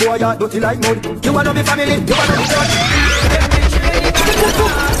 Hypocrite boy, you dirty like mud. You wanna be family, you wanna be church.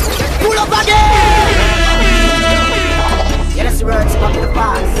 Pull up again. Yes, the words come to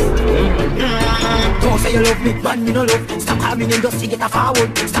pass. Don't say you love me, man, me no love. Stop calling in just to get a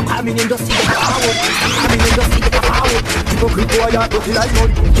forward. Stop calling in just to get a forward. Stop calling in just to get a forward. Hypocrite boy, you dirty like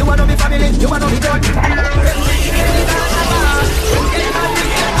mud. You wanna be family, you wanna be church.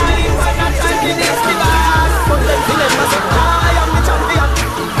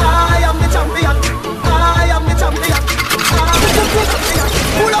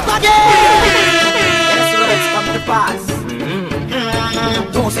 Pull up again! Yes, words come to pass.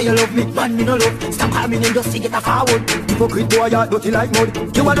 Don't say you love me, man, me no love. Stop calling in just to get a forward. Hypocrite boy, you dirty like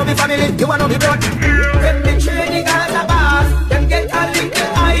mud. You wanna be family, you wanna be blood. When the training as a boss, them get a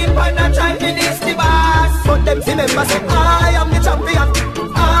little hype and a try to this the boss. But them see members say, I am the champion.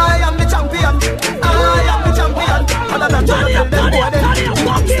 I am the champion. I am the champion. And I'm not trying to tell them boy them.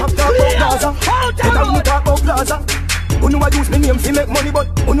 Stop talking about Gaza. Better we talk about Plaza. Who know I use my name to make money, but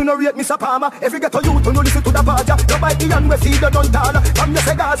who know rate Mr. Palmer. Every ghetto youth who know listen to the Baja. You buy the hand we feed the done taller. From you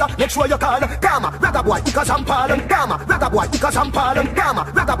say Gaza, make sure you call Palmer, ragga boy, because I'm pardon. Palmer, ragga boy, because I'm pardon. Palmer,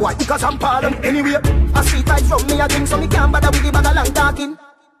 ragga boy, because I'm pardon. Anyway, a sweet life from me a drink, so me can't bother with the bag of long talking.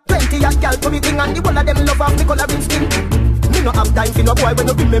 Plenty of gal to me thing, and the whole of them love off the coloring skin. Me no have time for no boy when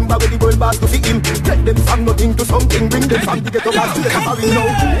you remember when the world boss to see him. Get them from nothing to something, bring them from the ghetto boss to the covering now.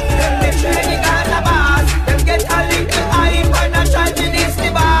 Them the training as a boss, them get a little hype and a try to this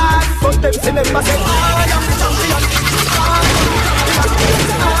the boss. But them see members say, I am the champion.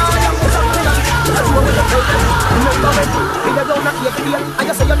 I am the champion. That's what we tell them. Remember when we the down at 8 p.m. and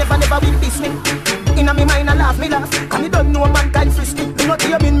you say you never will diss me. Inna me mind I laugh, cause me don't know mankind frisky. Me not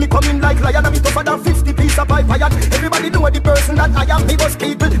hear me coming like lion, and me tougher than 50 piece of pipe iron. Everybody know the person that I am, me boss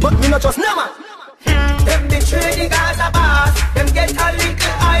people, but me not just never. Them the training as a boss, them get a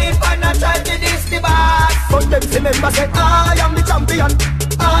little hype and a try to this the boss. But them see members say, I am the champion.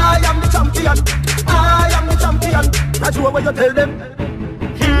 I am the champion. I am the champion. That's what you tell them.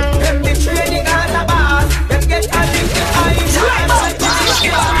 Them the training as a boss, them get a little hype and a try to this the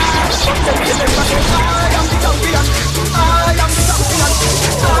boss. But them see members say, I am the champion. I am the champion.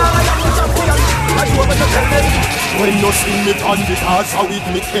 I am the champion. That's what you tell them. When you see me on the dance, how with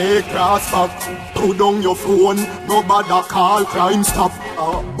me take grass back. Put down your phone, no bother call crime stop.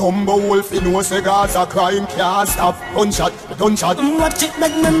 Bumbo wolf, you know say Gaza crime can't stop. Gunshot, gunshot. Watch it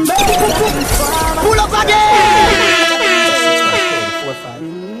make me mad. Pull up again.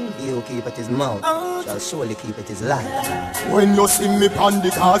 He'll keep it his mouth, shall surely keep it his life. When you see me on the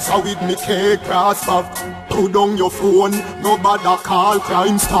Gaza with me take grass back. Put down your phone, no bother call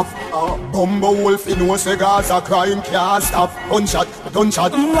crime stop. Bumbo wolf, you know say Gaza crime can't stop. Gunshot,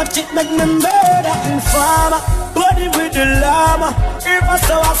 gunshot. Watch it make me murder informer. But Running with the llama. If I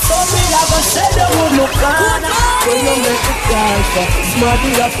saw me, I go say the wood no can. When you make it calfa,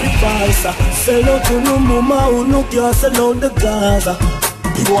 smarty a free balsa. Sell out to no mama who no care, sell out the Gaza.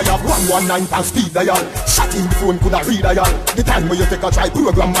 The boy have 119 pound speed dial. Shot in the phone coulda read a gal. The time when you take a try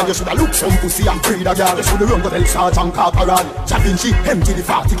program man, you shoulda look some pussy and breed a gal. You shoulda run go tell Sergeant Corporal. Jabbing she empty the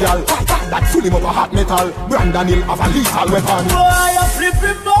 40 gal. That full him up a hot metal. Brandon Hill have a lethal weapon. Boy a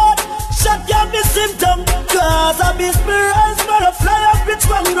flipping board, shot ya me symptom. Cause I miss me rise, but I fly up with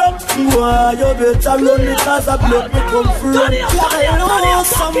one drum. Boy you better run because I blood me come from. I know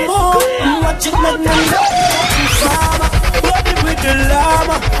some more. Watch it make me know. With the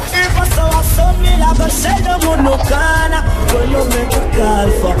llama. If I saw me, I go say the moon no can. When you make a call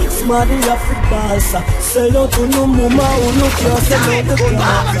for smarty Afri balsa. Sell out to no mama who no care, sell out the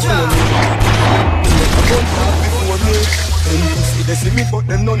They see me but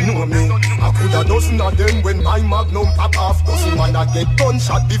them don't know me. I coulda dozen of them when my magnum pop off. Dozen man that get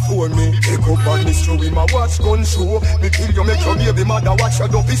gunshot before me. Take up on this show in my watch gun show. Me kill you, make your baby mother watch your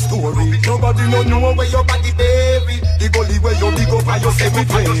dopey story. Nobody no know where your body baby. The gully where you big up and you say me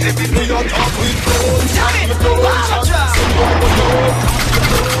play. Me on top with gunshot, me gunshot. Some boy go down,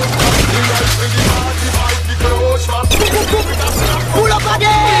 me right with the party fight the close shot. Pull up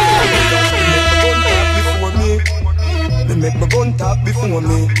again. Me make my gun talk before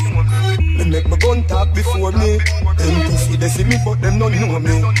me. Me make my gun talk before me. Them pussy they see me but them don't know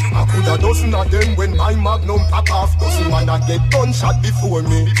me. I coulda dozen of them when my magnum pop off. Dozen man that get gunshot before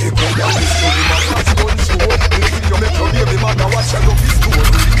me. They come down this story, my watch gun show. Me kill you, make your baby mother watch your love story.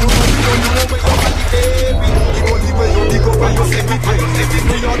 You don't know where you are the baby. The only way you dig up and you say me crazy.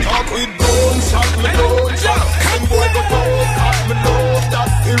 Me a talk with gunshot, me gunshot. Them boy go talk, cut me love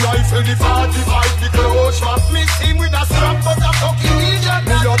that. The rifle, the 45, the close shot. Me see with a strap but a fucking idiot.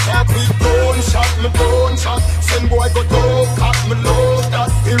 Me a talk with gunshot, me gunshot. Send boy go talk, cut me love that.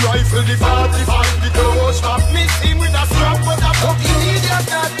 The rifle, the 45, the close shot. Me see with a strap but a fucking idiot.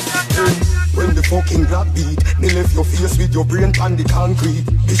 When the fucking black beat, me left your face with your brain on the concrete.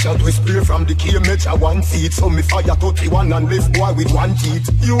 The shot we spray from the KMH at 1 feet. So me fire 31 and left boy with 1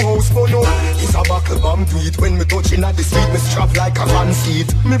 teeth. You house for no, it's a buckle bomb tweet. When me touching at the street, me strap like a van seat.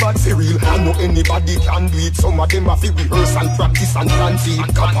 Me bad for real, I know anybody can do it. Some of them have to rehearse and practice and transit.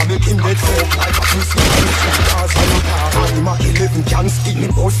 Kappa make him get soaked like a pussy. Cars and a car, and Mach 11 can stick me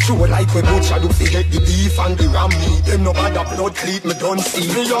bust through like we butcher do to get the beef and the ram meat. Them no bad blood cleat, me don't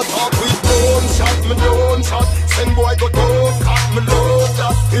see. Me a talk with gunshot, me gunshot. Send boy go talk, cut me love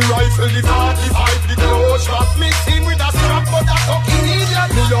that. The rifle, the 45, the close shot. Me see with a strap, but a fucking idiot.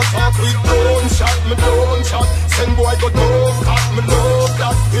 Me a talk with gunshot, me gunshot. Send boy go talk, cut me love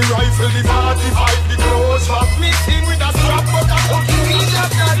that. The rifle, the 45, the close shot. Me see with a strap, but a fucking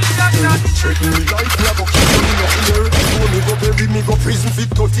idiot. Check me like me a go kill you in your ear. Before me go bury me go prison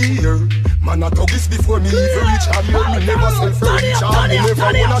fit 30 year. Man a talk this before me even reach a year. Me never sell furniture, me never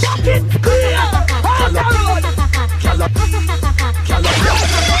wanna share.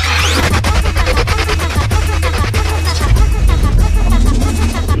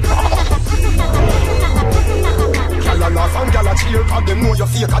 Laugh and gyal a cheer, cause them know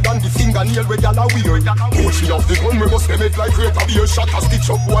you're faker than the fingernail where gyal a wear. Coach me off the gun, we must them it like rate of beer. Shot a stitch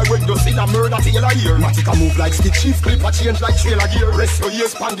up, boy, when you see a murder tail a ear. Matic a move like stick shift, clip a change like trailer gear. Rest your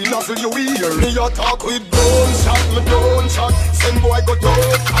ears, pan the nozzle you hear. Me a talk with gunshot, me gunshot. Send boy go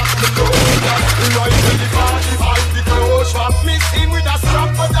talk, cut me gunshot. The rifle, the 45, the close shot. Me see with a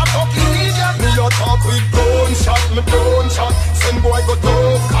strap, but a fucking idiot. Me a talk with gunshot, me gunshot. Send boy go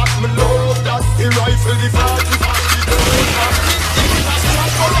talk, cut me love that. The rifle, the 45.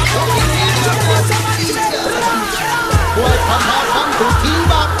 Boy, come out and put him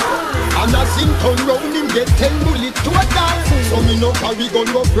back. And as him turn round him get 10 bullets to a gun. So me no carry gun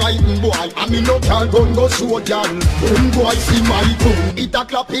go frighten boy, and me no carry gun go shoot y'all. Boy see my gun, it a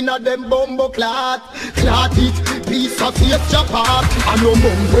clap in a them bumbo clot. Clot it, piece of face chop off. And no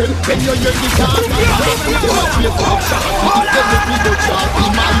mumble, when you hear the talk. You a face up shot, it make me go chop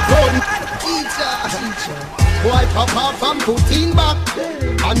in my gun. Teacher. Boy pop off and put him back.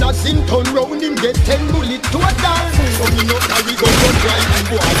 And as him turn round him get 10 bullets to a down. So me no carry gun go driving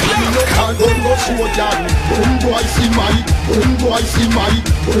boy, and me no carry gun go shoot y'all. Boy see my, boy see my,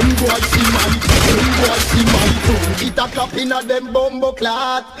 boy see my, boy see my. It a clap in a them bumbo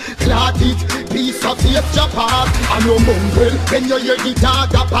clot. Clot it, piece of face chop off. And no mumble, when you hear the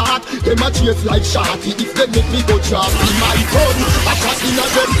talk apart. Them a chase like shotty, if they make me go drop in my gun. A shot in a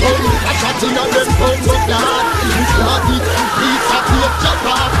them gun, a shot in a them bumbo clot. Clot it, piece of face chop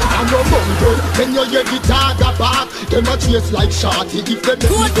off. And no mumble, gun. When you hear the dog a bark, them a chase like shorty. If them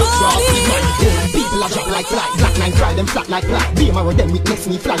let me go drop in my gun. People a drop like fly, black line cry, them flat like fly. Be a them with makes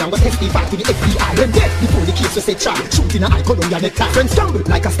me fly and go testify to the FBI. Them dead before the case you say try. Shooting a eye, Columbia necktie. Friends stumble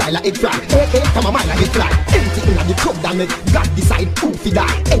like a style of egg fry. AK from a mile a head fly. Anything in the club damage, God decide who fi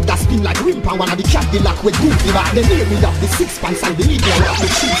die. Head that spin like rim pan one of the Cadillac with goofy back. They near me up the 6 pants and the media up the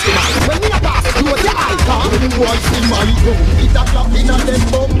cheese to back. When me a pass, close your eye, car. When them boys in my room, it a flop in a them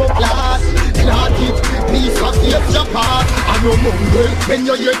bumbo class. Clot it, piece of tape your part. I no mumble, when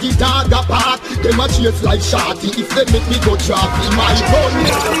you hear the dog apart. Them a chase like shorty, if they make me go drop in my gun.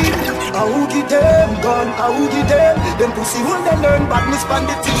 I who give them gun, I who give them. Them pussy when they learn badness on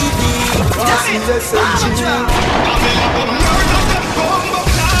the TV. Cause me SMG.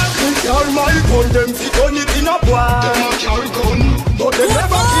 Carry my gun, them fi gun it in a boy. Them a carry gun, but they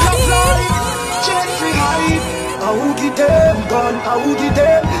never kill a fly. Gentry hide. I who give them gun, I who give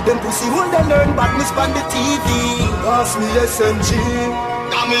them. Them pussy when they learn badness on the TV. Pass me SMG.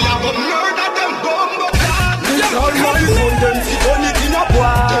 Now me a go murder them bumbo clad. Carry my gun, them fi gun it in a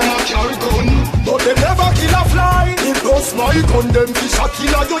boy. Them a carry gun, but they never kill a fly. It goes my gun, them fi shot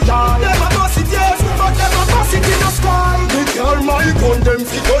kill a your yard. Them a bust it yes, but them a bust it in the sky. They carry my gun, them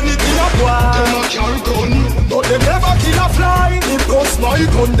fi gun it in a boy. Them a carry gun, but they never kill a fly. It goes my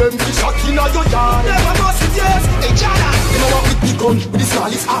gun, them fi shot kill a your yard. Them a bust it yes, hey Jada. You know what with the gun, with the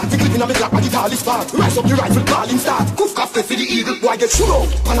smallest heart. The clip in a me black, but the tallest part. Rise up the rifle, calling start. Goof cafe for the eagle, boy get shoot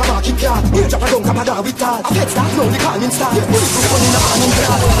out. Pan a market yard, here drop a gun, come a down with that. I get start, now the calling start. Police go gun in a hand in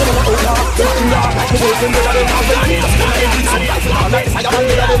guard. They never hold up, they not in yard. Like the wolf in the other, now they need us. Every time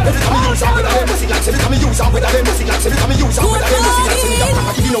you use out with them, every time you use out with them, every time you use out with them, every time you use out with them, I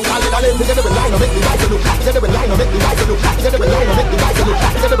give you no call with them. They get them in line, make me rifle look. They get them in line, make me rifle look. They get them in line, make me rifle look. They get them in line, make me rifle look.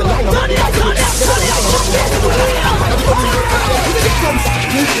 They get them in line, make me rifle look.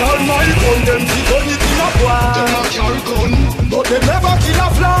 Me carry my gun, them fi gun it in a boy. Them a carry gun, but they never kill a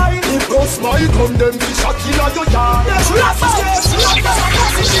fly. It goes my gun, them fi shot kill a your yard. Me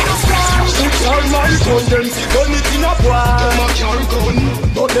carry my gun, them fi gun it in a boy. Them a carry gun,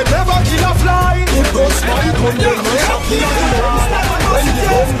 but they never kill a fly. It goes my gun, them fi shot kill a your yard. When the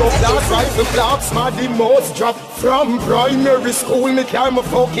bumbo class rifle claps, my the most drop. From primary school, me carry my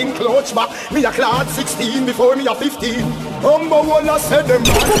fucking clutch back. Me a clad 16 before me a 15. Bumbo wanna say them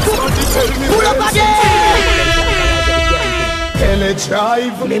back. Somebody tell me where Hell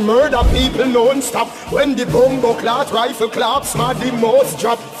drive, me murder people non-stop. When the bumbo clot rifle claps, my the most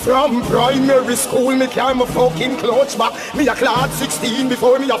drop. From primary school, me carry my fucking clutch back. Me a clad 16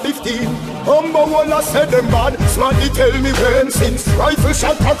 before me a 15. Bumbo wanna say them bad. Smarty tell me when since rifle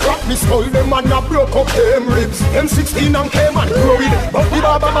shot a crack me skull. Them man a broke up them ribs. M16 and came and grow it. But the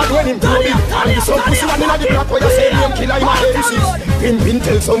baba bad when him grow it. And the some pussy man inna the block where you say him killer in my M6. Pimpin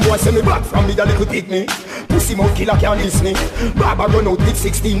tell some boy say me back from me that little picnic. Pussy mouth killer can't listen. Baba run out with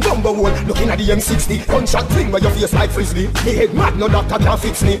 16, number one, looking at the M60. Gunshot fling where your face like frisbee. Me head mad, no doctor can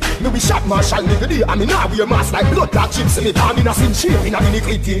fix me. Me be shot marshal me today, and me now wear mask like blood clot chips in me. I'm in a sin shape, in a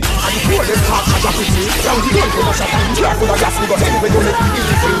iniquity. And the coldest part I got with me. Round the gun for the shot, and drop for the gas, me got anywhere you make me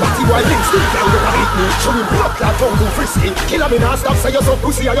easy. Batty boy link still can't get a hit me. Show me blood clot tongue too frisky. Killer me now stop, say you're so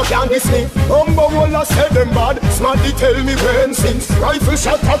pussy and you can't diss me. Number one, I said them bad. Smarty tell me when since rifle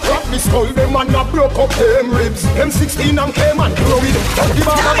shot a crack me skull. Them man a broke up them ribs. M16 and came and grow it. But the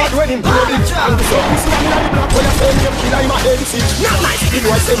baba bad when him grow it. And the sun pussy one in the block where you say him killer him a MC. Not nice, the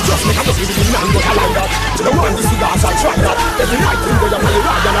boy say just make a just give it man but I like that. To the one the cigars I try that. Every night him go down on the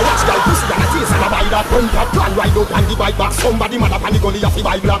ride and I watch guy pussy and I taste and I buy that. When that plan ride out and the bike back. Somebody mad up and the gully of the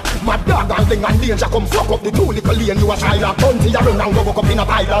bike black. Mad dog and thing and danger come fuck up the two little lane you a try that. Until you run and go up in a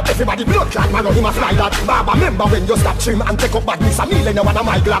pilot. Everybody blood clot man on him a fly that. Baba remember when you stop trim and take up badness a meal and you wanna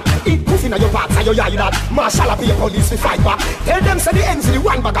my black. Eat pussy in your parts and you eye that. Marshall a pay police to fight back. Tell them say the ends the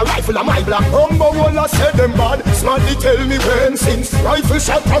one bag a rifle a my black. Humbo walla say them bad. Smarty tell me when since rifle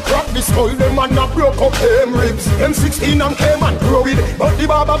shot a crack the skull. Them man a broke up them ribs. M16 and came and grow it. But the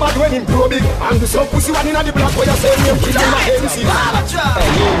baba bad when him grow big. And the some pussy one inna the block where you say him killer in a MC. You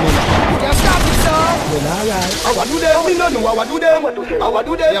can stop it sir. Well alright. How I do them? Me no know how I do them. How I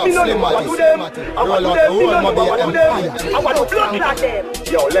do them? Me no know how I do them. How I do them? Me no know how I do them. How I do blood clot them.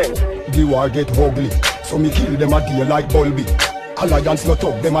 Yo Len. The war get ugly. So me kill them a day like Bulby. Alliance not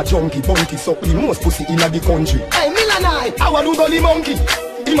up, them a junkie. Bounty suck the most pussy in the country. Hey, Milanite, how a do gully monkey?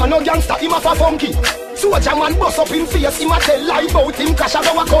 Him a no gangster, him a fa funky. Soldier man bust up in face, him a tell lie about him crash out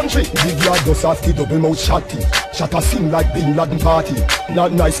our country. Big yard does have the double mouth shotty. Shot a sing like Bin Laden party.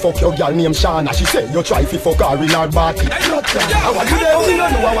 Not nice fuck your girl named Shana. She say you try fi fuck her in her body. How I do them, we no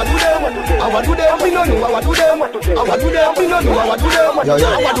know how I do them. How I do them, we no know how I do them. How I do them, we no know how I do them. How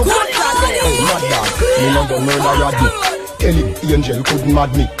I do them. Hey, mad dog, me no go murder a dick. Tell him angel couldn't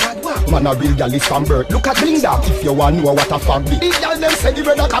mad me. Man a real gal is from birth. Look at Bling Dog if you want know what a fag be. These gal them say the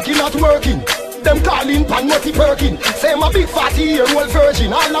brother cocky not working. Them calling pan Nutty Perkin. Say I'm a big 40-year-old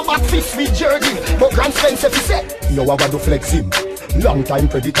virgin. All about 5 feet jerking. But Grand Spence if he say you a want to flex him. Long time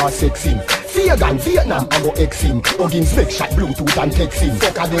predator sex him. Vegan, Vietnam, I go ex him. Huggins neck shot Bluetooth and text him.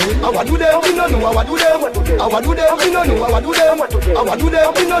 Fuck a day. How I do them, we no know how I do them. How I do them, we no know how I do them. How I do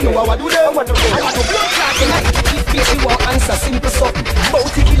them, we no know how I do them. I got to blood clot tonight. If you want answer simple something.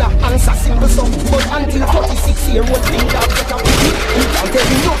 Bounty killer answer simple something. But until 36-year-old Bling Dog get a pity, you can't tell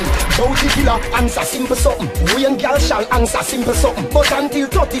me nothing. Bounty killer answer simple something. Wayne girl shall answer simple something. But until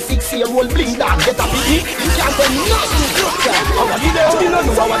 36-year-old Bling Dog get a pity, you can't tell me nothing. How I do them, we no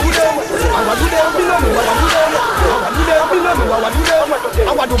know how I do them. How I do them, we no know how I do them. How I do them, we no know how I do them.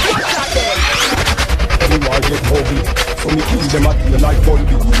 How I do blood clot them. The war get ugly, so me kill them at the like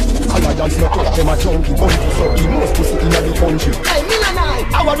Bulby. Alliance no talk, them a junkie bunky. So he must pussy in the country. Hey, me and I,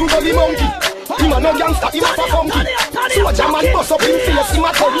 how I do Gully Monkey. Him a no gangster, him a funky. Soldier man bust up in face, him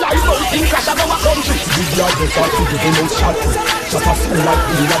a tell lies out in crash of our country. Big yard the party, the most shotty. Shot a sing like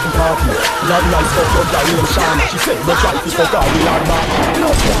in the party. That nice fuck your girl named Shana. She said no try to fuck her in her body.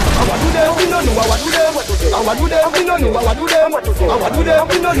 How I do them, we no know how I do them. How I do them, we no know how I do them. How I do them,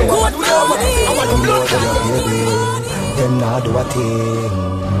 we no know how I do them. How I do blood. Them nah do a thing.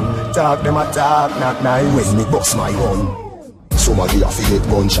 Talk them a talk, not nice. When me bust my gun, somebody have to get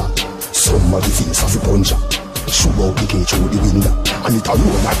gunshot. Somebody face have a puncher. Shoot out the cage through the window, and it a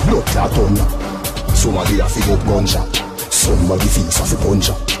roll like blood clot thunder. Somebody have to get gunshot. Somebody face have a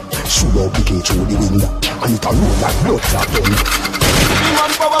puncher. Shoot out the cage through the window, and it a roll like blood clot thunder. The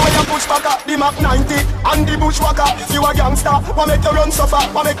manpower when you push back at the Mach 90 and the bushwhacker. You a gangster, what make you run suffer?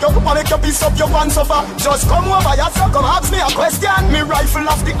 What make you piece up your pants suffer? Just come over yourself, come ask me a question. Me rifle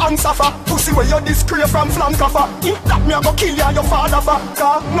off the answer for pussy where you discreet from flank cover. If that me a go kill you and your father for.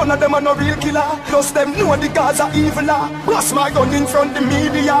 Cause none of them are no real killer. Plus them know the gods are evil. Bust my gun in front the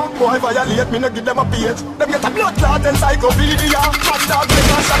media. Boy violate me, no give them a page. Them get a blood clot encyclopedia. Hot dog, they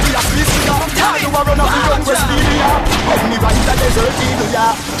can't shot the asphyxia. Tell you a run off the gun with speedia. When me ride the desert eagle,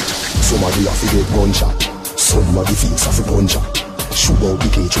 yeah. Somebody have to get gunshot. Somebody face have a puncher. Shoot out the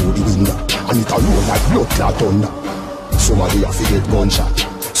cage through the window, and it a roll like blood clot thunder. Somebody have to get gunshot.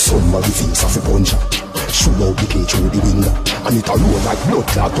 Somebody face have a puncher. Shoot out the cage through the window, and it a roll like blood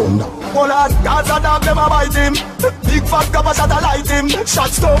clot thunder. Hold on, Gaza dog them a bite him. Big fat copper shot a light him. Shot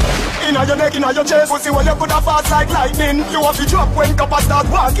stop inna your neck, inna your chest. Pussy when you coulda fast like lightning. You have to drop when copper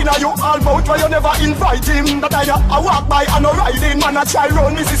start walking. Inna you all bout where you never invite him. That I walk by and no riding. Man a try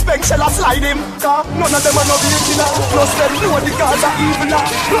run, me suspect shall a slide him. Cause none of them are no big killer. Plus them know the Gaza evil.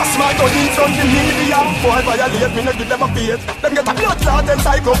 Plus my gun in front the media. Boy violate me, no give them a page. Them get a blood clot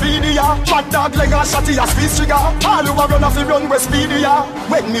encyclopedia. Mad dog like a shotty a speed trigger. All who a run off the run with speedier.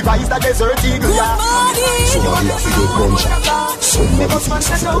 When me rise the desert eagle, yeah. Somebody have to get gunshot. Somebody face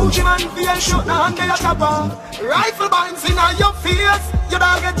have a puncher. Rifle binds in your face, you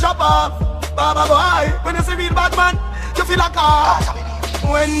don't get chop off. Baba boy, when you see real bad man, you feel like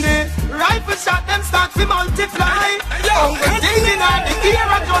when the rifle shot them start to multiply. Uncle digging at the ear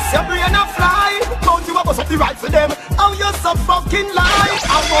and just your brain a fly. Don't you ever up the rifle them? Oh, you're so fucking lie.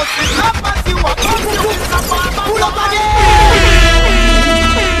 I must be love as you are going to be some pull up again.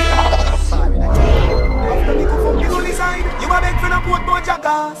 You a beg for no port boy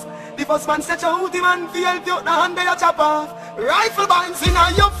jackass. The first man set your hoodie man feel you the hand they a chop off. Rifle binds in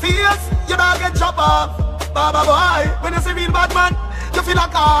your face, you don't get chop off. Baba boy, when you see real bad man, you feel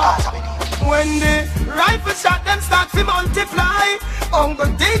like when the rifle shot them start to multiply.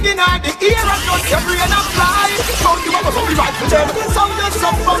 Uncle digging at the ear and just your brain a fly. Don't you ever the rifle them? So you're so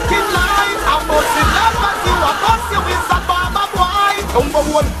fucking lie. I must be love as you a bust you with a Baba boy. Number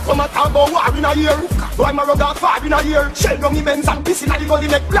one, come a talk about war in a year. Boy my rug 5 in a year. Shell down immense and piss in a the gully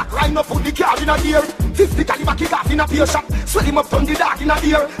make black rhino put the car in a gear. 50 caliber kick off in a peer shot. Swell him up from the dark in a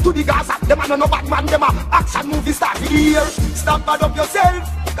ear. To the Gaza, them a no bad man, them a action movie start in the year. Stop bad up yourself,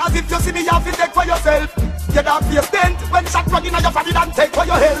 cause if you see me you have to take for yourself. You don't feel stent when shot plug in your body and take for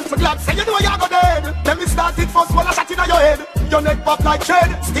your head. I'm glad say you know you're go dead. Let me start it first while I shot in your head. Your neck pop like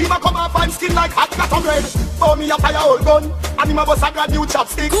thread, steam a come off and skin like hot cat on red. For me a fire old gun, and him a bust a brand new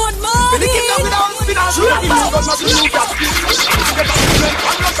chopstick. Good morning! When he kick down without spinach, and him a gun not the new chopstick. Get a student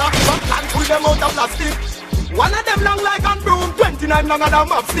from Russia, some plan pull them out a plastic. One of them long like a broom, 29 longer than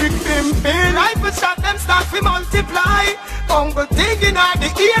mopstick. Bim, rifle shot them start to multiply. Uncle thinking at the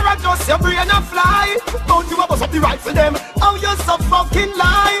ear and just your brain a fly. Don't you bust up the rifle them, oh you so fucking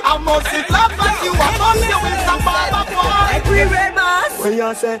lie. I must sit laugh at you, I must you with some baba boy. Every red mask. When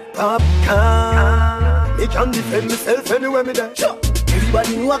you say popcorn, me can defend myself anywhere me there.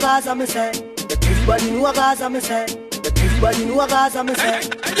 Everybody know what Gaza me say. Everybody know what Gaza me say. Everybody know what Gaza me say.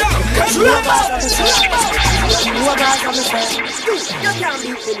 Everybody know what Gaza me say. Everybody know what Gaza me say. You can't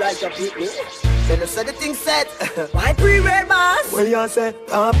beat me like you beat me. Then you say the thing said. Why pre-red mask? When you say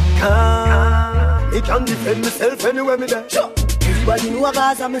popcorn, me can defend myself anywhere me there. Everybody know what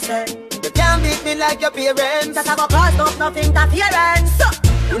Gaza me say. You can't beat me like your parents. That I go cause nothing interference.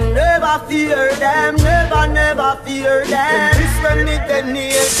 You never fear them, never fear them. This when me then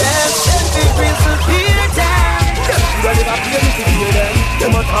near them, then we will fear them. You never fear me to fear them.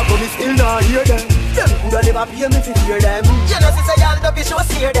 Them a talk but me still not hear them. You never fear me to fear them. You know since I y'all don't be sure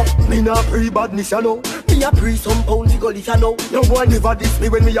fear them. Me not pre-badness you know. Me a pre some pound figure if you know. No boy never diss me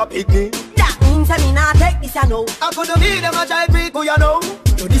when me a pick me. That means I me not take this you know. I could be them a try break who you know.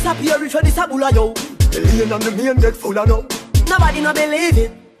 You disappear if you disappear yo. The lane and the main get full of know. Nobody no believe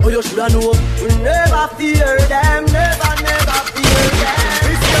it. Oh, you shoulda know. We never fear them, never fear them.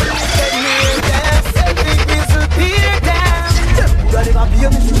 We still can hear them, say we will fear them. You never fear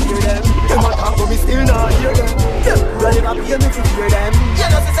me to fear them. Them a talk but me still not hear them. You never fear me to fear them. You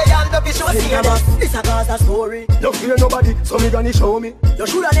know since I y'all don't be sure fear them. This a Gaza story. No fear nobody, so me gonna show me. You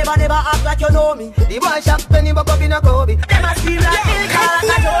shoulda never act like you know me. The boy shop penny buck up in a Kobe. Them a scream like Bill Carl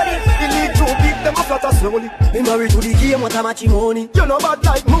like a Jody. The league too big, them a flatter slowly. Me married to the game, what a matrimony. You know bad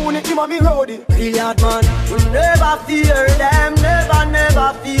like Mooney, him a me roadie. Real hard man. We never fear them,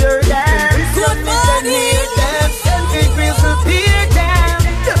 never fear them. Good morning. Them, then we will fear them.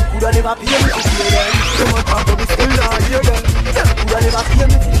 You never fear me to fear them. Them a talk but me still not hear them. You never fear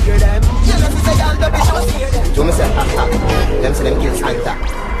me to fear them. You know since I y'all don't be sure fear them. Do me say, them say them kill Santa.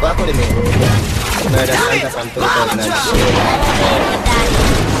 What could it mean? Murder Santa from 2006.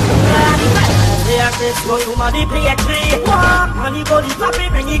 This go to money play a tree. Walk, money go the top,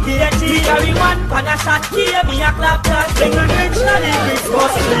 bring it to the tree. Carry one pan a shot, here me a clap clap. Bring a rich lady,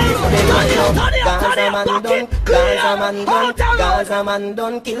 Christmas tree. Gaza man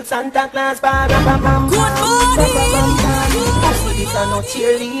done, kill Santa Claus. Good morning. This a no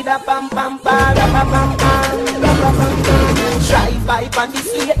cheerleader, pam pam pam pam pam. Drive by on the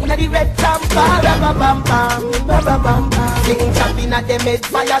street in the red tram, pam pam pam. Sing chopping at them head,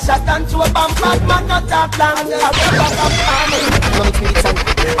 fire shot and throw a bam bam. Man not talk long. No mix me with Santa.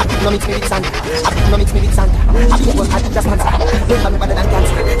 No mix me with Santa. No mix me with Santa. I think one I just man Santa. Don't tell me better than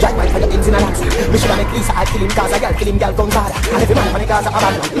cancer. Drive by for the ends in a lancer. Me shoulda make Lisa I kill him Gaza, kill him gal gun Gaza. And every man from the Gaza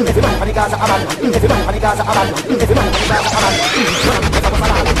abandon. Every man from the Gaza abandon. Every man from the Gaza abandon. Every man from the Gaza abandon.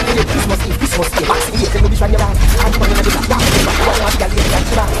 Christmas Eve, vaccine here, tell me which one you like. And money in the black, what you want to get later and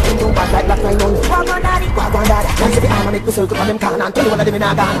shiba. Them don't bad like black nine on. Wagwan daddy. Once every arm I make me circle from them can and tell you one of them in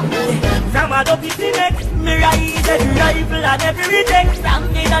a gun. From a dopey neck, me rise every rifle and every deck. From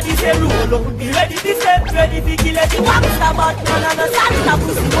the daddy say roll out, be ready to step, ready to kill it. The gangsta Batman and a Santa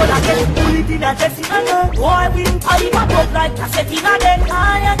pussy gonna get pull it in a dressing and a boy win pipe up like cassette in a deck.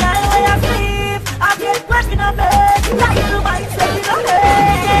 I and I way I sleep, I get wet in a bed, rifle myself in a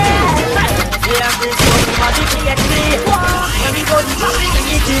bed. Yeah, this one to my play. When we go to the play,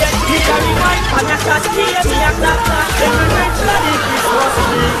 we carry one and a shot here, me a clap clap. Every rich lady Christmas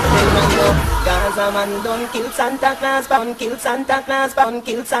tree. Gaza man done, kill Santa Claus, bound, kill Santa Claus, bound,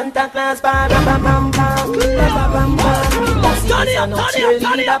 kill Santa Claus, bam bam bam bam, bam bam bam.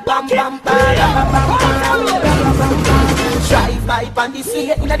 Drive by on the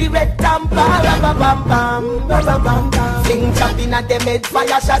street in the red tampa, bam bam bam, bam bam bam. Sing chopping at them head,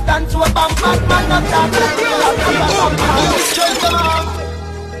 fire shot and throw a bam bam, man not talk. Strength them up.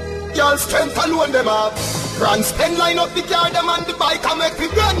 Y'all strength alone them up. Grand spend line up the car them and the bike and make me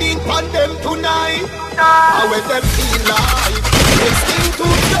run in on them tonight. I when them feel like they sting to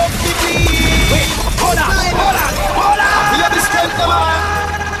love the bleed. Hold on. Hear the strength them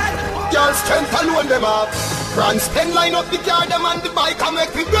up. Y'all strength alone them up. Grand spend line up the car them and the bike and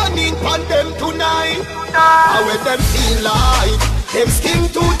make me run in on them tonight. I when them feel like them sting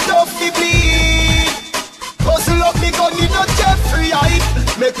to love the bleed. Hustle up me gun in a Jeffrey height.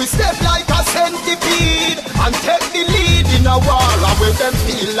 Make we step like a centipede and take the lead in a war. And when them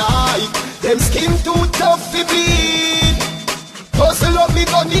feel like them skin too tough to bleed. Hustle up me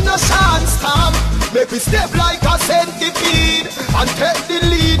gun in a sandstorm. Make we step like a centipede and take the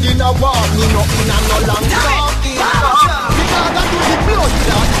lead in a war. Me no in a no long talking. Because I do the blood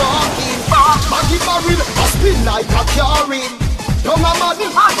that talking. curing. Don't a man,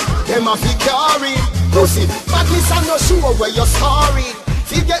 them a fi carry. Pussy, badness and no sure where you're scoring.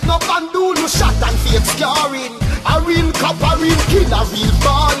 Fi get no bandoo, no shot and fake scarring. A real cop, a real killer, real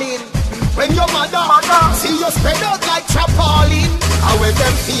ballin'. When your mother see you spread out like trapolin, how will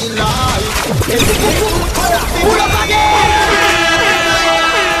them feel like? Pull up again!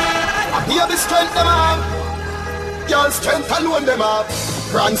 I hear the strength them up. Girl strength alone them up.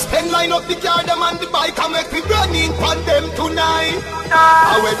 Brands pen line up the car them on the bike and make me running on them tonight.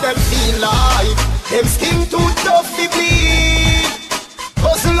 How will them feel like? Them skin too tough to bleed.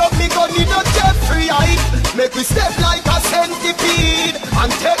 Hustle up me gun in a Jeffrey height. Make me step like a centipede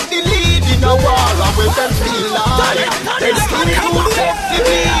and take the lead in a war. How will them feel like? Them skin too tough to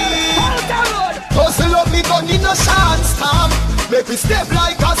bleed. Hustle up me gun in a sandstorm. Make me step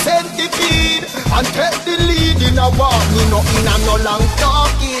like a centipede and take the lead in a war. Me no in and no long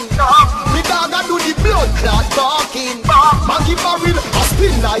talking. Me dog a do the blood clot barking. Maggie barrel a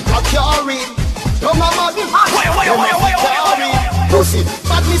spin like a carrying. Come on man, pussy,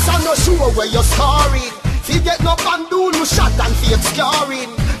 badness and no sure where you're scoring. Fi get no bandoo, no shot and fake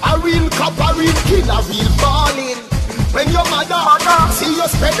scarring. A real cop, a real killer, real ballin'. When your mother see you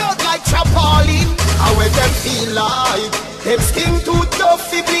spread out like trapolin, how will them feel like? Them skin too tough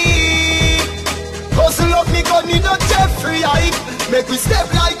to bleed. Hustle up me gun in a Jeffrey height. Make we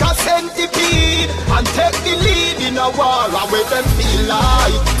step like a centipede and take the lead in a war. How will them feel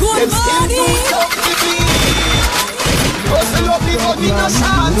like? Them skin too tough to bleed. Hustle up me gun in a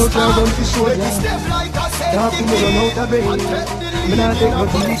chance. Make we step like a centipede and take the lead in a war.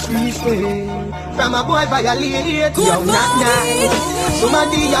 From a boy violate, yo not nice.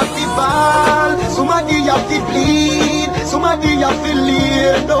 Somebody have to ball, somebody have to bleed, somebody have to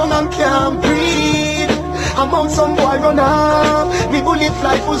lay down and can't breathe. I'm on some boy run up, me bullet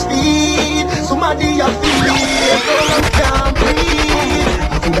fly full speed. Somebody have to lay down and can't breathe.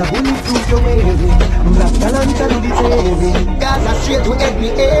 I feel a bullet through your wearing, black talent to do the tearing. Gaza straight to head me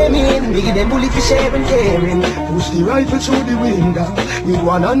aiming, me give them bullet for sharing caring. Push the rifle through the window, with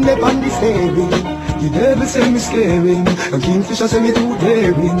one hand up on the steering. The devil say me scaring, and Kingfisher say me too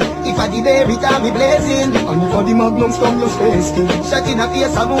daring. If I the berry time me blazing, and if I the magnum stung your face in. Shot in a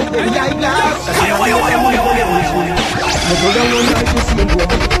face I move them like glass. My brother run like to see me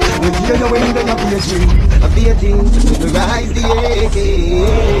walk. We hear you when they are appearing to the rise the AK.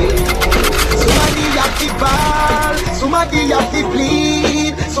 Somebody have to ball, somebody have to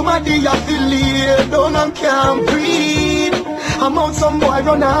bleed, somebody have to lay down and can't breathe. I'm out some boy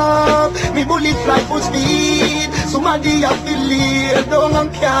run up, me bullet fly full speed. Somebody have to lay down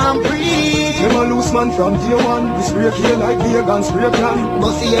and can't breathe. Them a loose man from day one. We spray kill like beer gun spray can.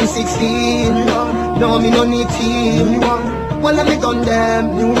 But see M16, no me no need team. Well let me gun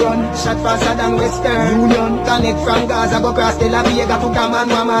them, new run. Shot faster than Western Union. Connect from Gaza, go cross the La Vega to Kaman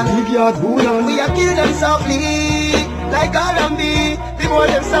Mama. Big yard Bulan. We a kill them softly, like R&B. The boy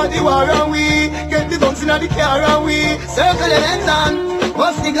them start the war and we get the guns in the car and we circle the ends on,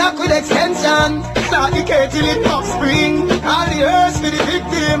 bust the Glock with extension. Start the K till it pop spring. All the earth for the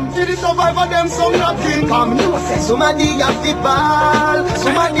victim, till the survivor them some nothing. Come no say somebody have to ball,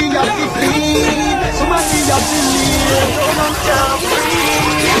 somebody have to bleed, somebody have to live, don't can't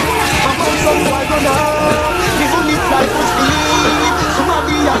breathe. I'm on some boy gonna, the bullet fly for speed.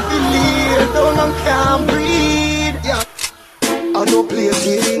 Somebody have to live, don't can't breathe. Yeah. I no play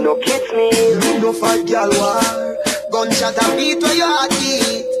game, No kiss me, you no fight gal war. gunshot a beat where your heart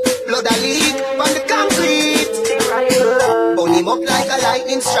beat. Blood a leak on the concrete. Burn him up like a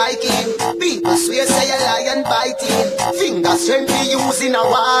lightning striking. People swear say a lion biting. Finger strength we use in a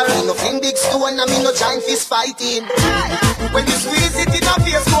war. Me no fling big stone and me no giant fist fighting. When you squeeze it in a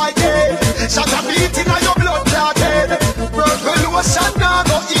face boy dead, shot a beat in a your blood clotted. Purple lotion now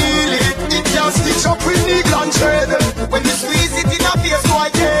go heal it. It can stitch up with needle and thread. When you squeeze it in a face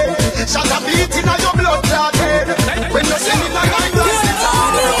boy dead, shot a beat in a your blood clotted. When you send it like I'm lost it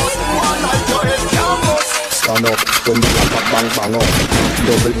all. One like your head can bust. Stand up, when the attack bang bang up.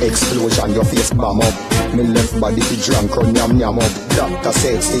 Double explosion, your face bam up. Me left body be drunk, run yam yam up. Doctor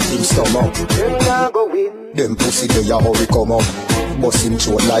said stick him stomach. Them nah go win. Them pussy they a hurry come up. Bust him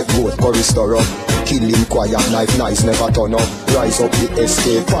throat like goat curry stir up. Kill him quiet, knife nice, never turn up. Rise up the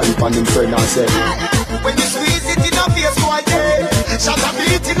escape, pipe and him friend and say When you squeeze it in a face boy dead, shot a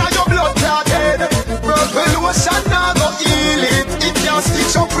beat in a your blood clotted. Purple lotion now go heal it. It can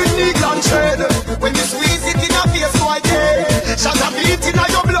stitch up with needle and thread. When you squeeze it in a face boy dead, shot a beat in a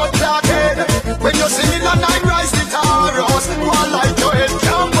your blood clotted. When you see me la nine rise the taros, one like your head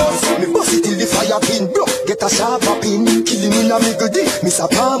can bust. me bust it till the fire pin block. Get get a sharper pin. Kill him in a middle D. Miss a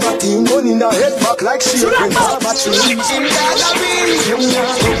palmer team. Gun in a head back like she when palmer tree. Him gathering. Him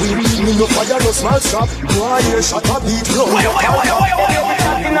not go win. Me no fire no small shot. Boy you shot a beat round.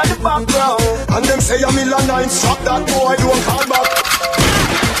 In the background. And them say a million nine shot. That boy don't call back.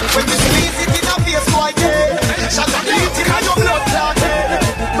 When you squeeze it in a face boy dead. Shot a beat in a your blood clotted.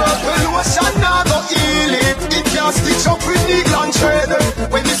 Purple lotion now go heal it. It can't stitch up with needle and thread.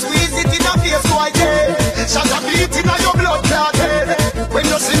 When you squeeze it in a face boy dead. Shot a beat in a your blood clotted. When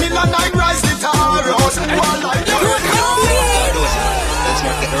you see million nine rise the taros. One like you. Let's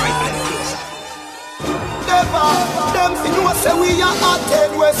not get the right place. Never. Them fi know say we are hot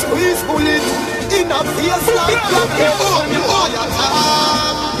head. We squeeze bullet in a face like blackhead.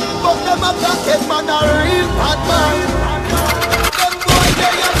 But them a blackhead man a real bad man. Them boy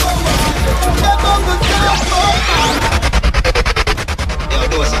they a go on. Them on the top man. Yo,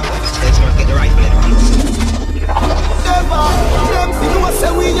 those are let's not get the right place. Never. Them fi know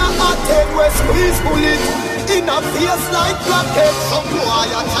say we a hot head. We squeeze bullet in a face like blackhead. Some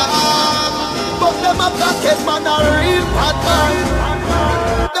boy a talk. But them a blackhead man a real bad man.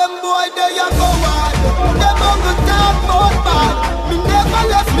 Them boy they a go on. Them on the top man. Me never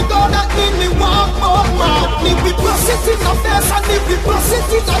left me go, that mean me walk more man. Me we brush it in the face and me we brush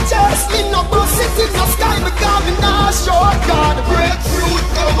it in the chest. Me no brush it in the sky because me not short God. Breadfruit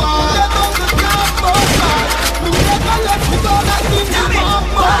come on. Them on the top man. Me never left me go, that mean me walk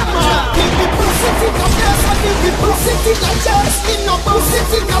more man. Me we brush it in the face and me we brush it in the chest. Me no brush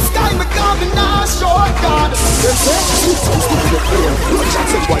it in the sky because me not short God. Them say, you so stupid with flame. No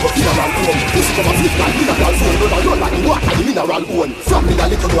chance in why you feel around home. This is from a flip like mineral stone. Don't like the water, the mineral one. From me a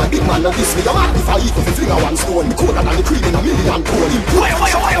little boy, big man, and this me a man. If I eat, if you fling a one stone. Me colder than the cream in a million cone.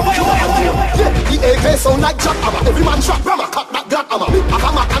 Yeah, the AK sound like jack hammer. Every man trap grammar, cut that black hammer. Me have a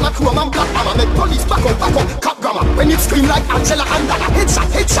mat and a chrome and black hammer. Make police back up, cut grammar. When it scream like Angela and Dana.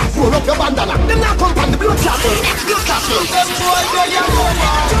 Headshot, roll up your bandana. Them now come from the blood clot. Them boy they a go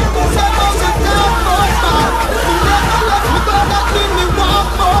on. Them on the top man. Me never left me go, that mean me walk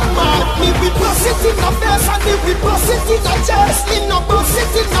more man. Me we brush it in the face and me we brush it in the chest. Me no brush it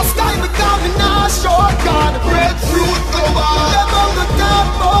in the sky because me not short God. Breadfruit come on. Them on the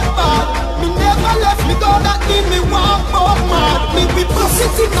top man. Me never left me go, that mean me walk more man. Me we brush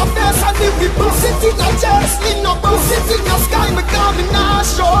it in the face and me we brush it in the chest. Me no brush it in the sky because me not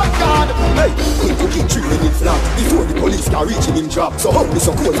short God. Hey, we to keep 3 minutes flat before the police can reach him in drop. So how me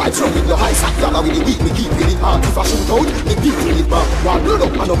so cold vibes from with no high sack grammar with the beat me keep with it hard. If I shoot out, me beat with it back. One blood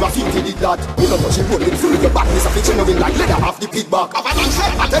up and no graffiti did that. Me no touch it road, me fill your back. Me a fiction in like leather off the pig back. Have a man say,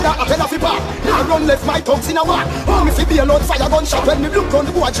 I tell her fi park. Now run left my thugs in a war. Oh, me fi be a loud fire gunshot when me look on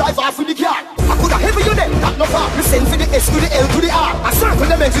the boy drive off with the car. I coulda heavy you there, that no far. Me send for the S to the L to the R. I circle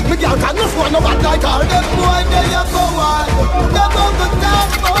them exit me gang, cause no one no bad like her. Them boy they a go on. Them on the top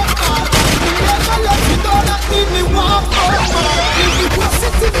man. Me never let me go, that mean me walk more man. Me we brush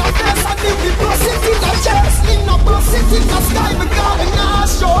it in the face and me we brush it in the chest. Me no brush it in the sky because me not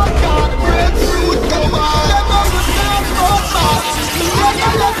short God. Breadfruit come on. Them on the top man. Me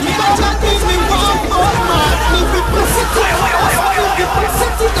never let me go, that mean me walk more man. Me we brush it in the face and me we brush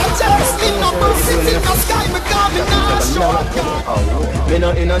it in the chest. Me no brush it in the sky because me not short God. Me no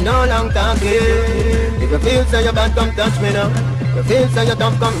in a no long talking. If you feel say you bad, come touch me now. You feel say you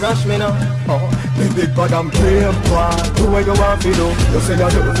tough, come rush me now. Me big bad and brave boy. Do what you want to do. You say you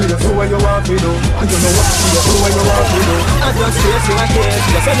do it, do what you want to do. And you know what to do, do what you want to do. I just chase you a case.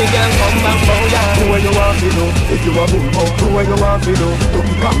 You say me can't come back for ya. Do what you want to do. If you a bull, do what you want to do. Don't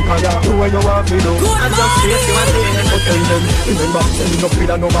be vampire, do what you want to do. I just chase you a case. But tell them, remember, tell me no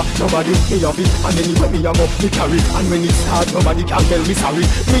fear number. Nobody me have it, and anyway me a go me carry. And when it start, nobody can tell me sorry.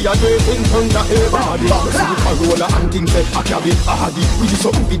 Me a do it in front of everybody. You see the Corolla and things say I carry. I had it, we do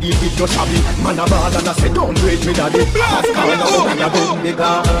something with it, with no shabby. Man a ball and I say don't wait me daddy. Ask Carla, and I beg me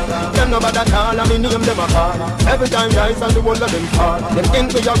car. Them no bother call and me name them a call. Every time rise and the whole of them fall. Them think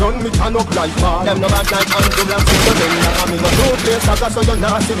we a run me turn up like ball. Them no bad like Andrew Blanc to them. And me no do play soccer so you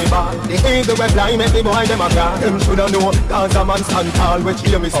not see me ball. The eagle we fly make the boy them a call. Them shoulda know cause a man stand tall which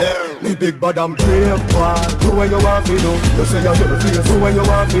hear me say. Me big bad and brave boy. Do what you want to do. You say you do it, do what you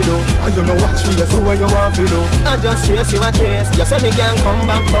want to do. And you know what she is, do what you want to do. I just chase you a chase. You say me can't come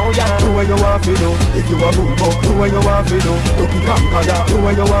back for ya. Do what you want to do. If you a bull, do what you want to do. Don't be vampire, do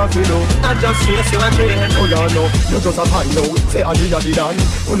what you want to do. I just chase you a chase. Oh yeah, no, you just a find out. Say I did done.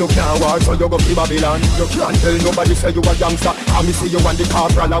 Oh no can't walk so you go to Babylon. You can't tell nobody say you a gangster. I me see you on the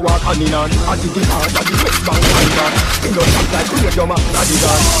car and I walk on running on. I think it's hard that the West Bank Island. In your shop like radio man,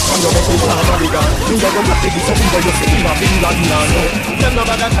 radigan. From your message man, radigan. In your go back to the something where you see him a big London. Them no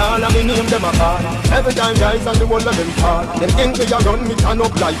bad at all, and me name them a call. Every time guys and the whole of them call. Them think we a run, me turn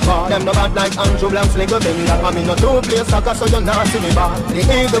up like ball. Them no bad like Andrew Blanks, Lego Benga. And me no two play soccer, so you not see me ball. The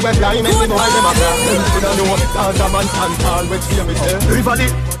eagle we fly, make me know them a call. Them could a know, cause a man stand tall, which hear me say. Rivally,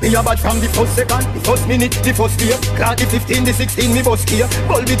 me a bad from the first second, the first minute, the first year. Class the 15, the 16, me bust here.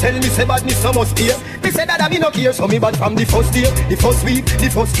 Bulby tell me say badness so must here. Me say that I me no care, so me bad from the first day, the first week, the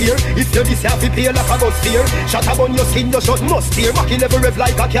first year. If you this half pay like a bus fear, shut up on your skin, your shot must tear. Rocky level rev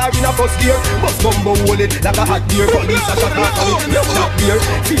like a car in a first gear. Bust bumbo hold it like a hot beer. Police a shot off on it, not beer.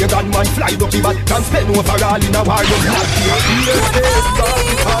 Fear gunman fly up the bat, can spend overall in a war, you not fear. Yes, yes,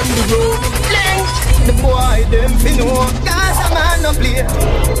 body on the road. The boy them fi know, cause a man no play.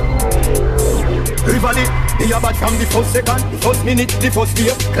 Rivally, me a bad from the first second, the first minute, the first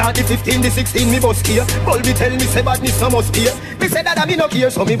year. Class the 15, the 16, me bust here. Bulby tell me say badness no must fear. Me say that I me no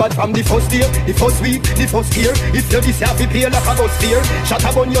care, so me bad from the first day, the first week, the first year. If you this half pay like a bus fear, shut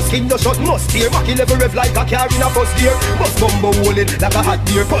up on your skin, your shot must tear. Rocky level rev like a car in a first gear. Bust bumbo hold it like a hot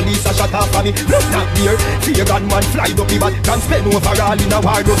beer. Police a shut off on me, look not dear. Fear gunman fly up the bat, can spend overall in a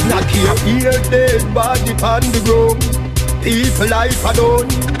war, does not care. Here dead body on the ground. People life alone.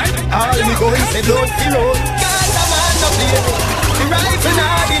 All me going say blood the road. Cause a man no play. The rifle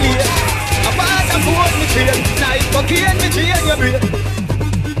not delay. A part of food me train. Knife cocaine me train your brain.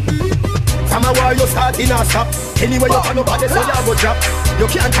 From a war you start in a stop. Anyway you can nobody say you go drop. You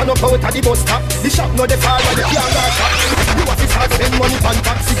can't turn up out at the bus stop. The shop no the far and you can't go shop. You want to start spend money on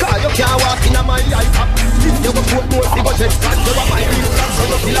taxi car. You can't walk in a my life up. You go put more the budget stand. You are my real plan so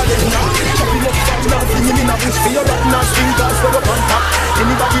you feel a little now. Chopping up from now. Singing in a bush for your rotten and string guards for your on top.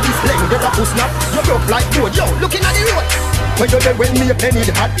 Anybody this lane get a push snap. You broke like wood. Yo, looking at the road. When you there when me a penny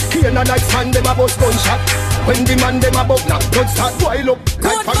the hat. Here na nice man them a bust gunshot. When the man them a buck knock, blood start boil up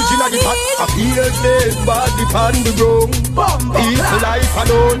like porridge in the pot. A feels dead body on the ground. People life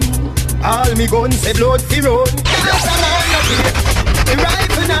alone. All me guns say blood fi run. Cause a man no play. The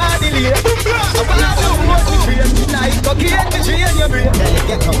rifle not delay. A part of what we train. Like cocaine me train your brain. Yeah, you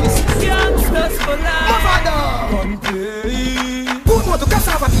get on this. Youngsters for life. My father. Put more to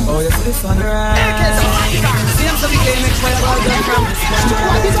cassava. Oh, yes, this one right. Same so we came make fire about the from the sky.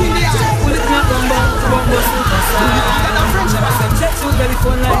 What is in the eye? Pull it not come back. Bumbo superstar. Friendship I send checks with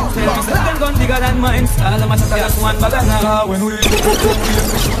telephone line. Tell me say them gun bigger than mine. All of my shot just one bag and now when we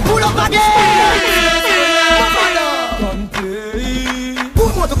pull up again.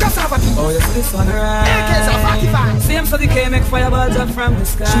 To cassava. Oh, yes, this one right. AKs are 45. Same so the K make fireball drop from the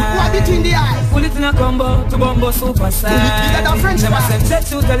sky. Shoot one between the eyes. Pull it in a combo to Bumbo superstar. Pull it bigger than French. Them a send check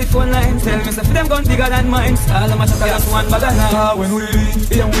to telephone line. Tell me say for them gun bigger than mine. All of my shot just one bag and now when we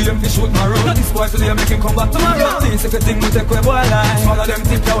and William to shoot my road. This boy today make him come back tomorrow. This is the thing we take away boy line. All of them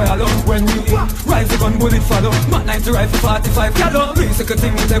think that we alone when we rise the gun bullet follow. Mat 9 to rifle 45 yellow. This is the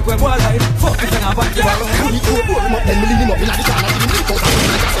thing we take away boy line. Fuck it and have back to borrow. Pull it to pull him up 10 million up in the corner.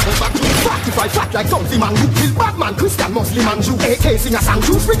 45 fat like something man who kill Batman, Christian, Muslim and Jew. AK sing a song,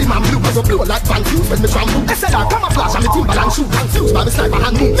 choose ready man blue. As a blow like confused when me trample. SLR camouflage and me Timberland shoe. Confused by me sniper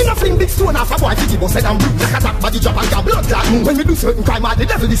hand move. Me no fling big stone off a boy fitty but said I'm blue. Like attack body drop and got blood clot move. When me do certain crime the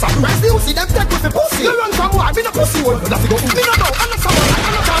devil disapprove. I still see them dead with the pussy. They run from war, me no pussy hole. That's go. Me no know, I'm not someone like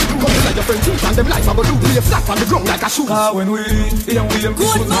I'm not can do. Come like your friend teeth and them life I go do. Me a flat on the ground like a shoe. When we and William to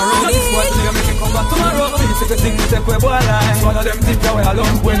shoot my road. This boy today make him come back tomorrow. This is the thing we take away boy line. All of them think that we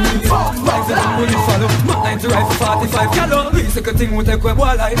alone when we rise the gun bullet follow. Mat 9 to rifle 45 yellow. This is the thing we take away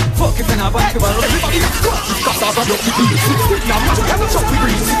boy line. Fuck if and have back to borrow. Everybody cause off a block the beat. 6 now man cannot chop we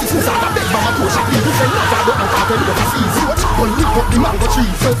breathe. Citizens are the big mama push. People say not that don't have any of the seas. One lift up the mango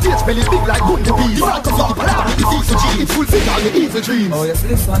tree. First stage belly big like gun to bees. All cause of the palata with the seas to G. It fulfill all your evil dreams. Oh yes,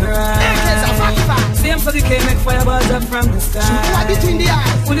 this one right. Same so the K make fireball drop from the sky. Shoot one between the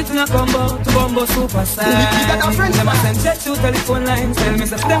eyes. Pull it in a combo to Bumbo superstar. Pull it bigger than French. Them a send check to telephone lines. Tell me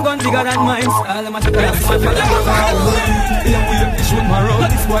say them gun bigger than mine. All them a check out one for them. Yeah, we have to shoot my road.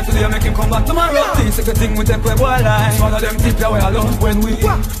 This boy today make him come back tomorrow. This is the thing we take away boy line. All of them think that we alone when we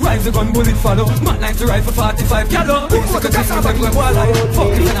rise the gun bullet follow. Mat 9 to rifle 45 yellow. This is the thing we take away boy line.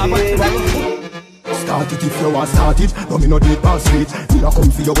 Fuck it and have back to borrow. Start it if you want start it. No me no deep and sweet. Me no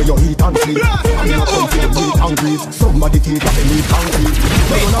come for you where you eat and sleep. And me no come for you meat and grease. Somebody take up the meat and grease.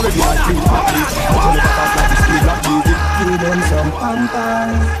 You run already like 3 parties. But you never pass like the speed of Jesus. Give them some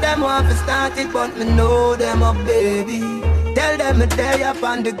pampers. Them want to start it but me know them a baby. Tell them me day up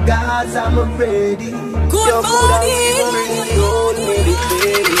on the gas I'm ready. Good morning. Don't need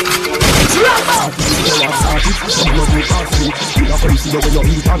baby.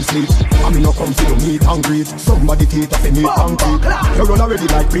 no come to the meet and greet. Somebody teeth up in meet and greet. You run already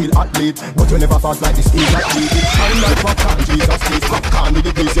like real athlete, but you never fast like the speed athlete. Shine like popcorn, Jesus feet. Popcorn with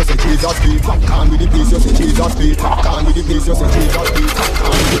the piece, you say Jesus feet. Popcorn with the piece, you say Jesus feet. Popcorn with the piece, you say Jesus feet.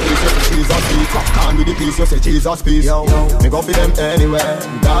 Popcorn with the piece, you say Jesus feet. Popcorn with the piece, you say Jesus feet. Yo, me go for them anywhere.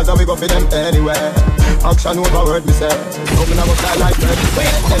 Gaza, we go for them anywhere. Action over word, me say. So me now go fly like bird.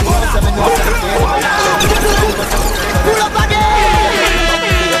 Them know, say me know, say me feel. Pull up again.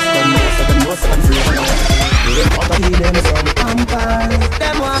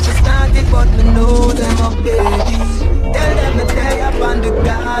 Them want to start it, but me know them up, baby. Tell them to stay up on the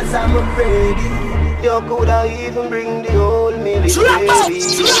gas, I'm ready. You coulda even bring the whole military. Start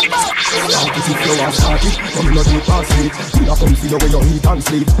it if you want start it, but me no do it past it. Me no come feel the way you eat and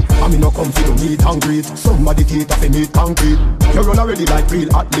sleep, and me no come feel the meet and greet. Somebody teeth off a meat concrete. You run already like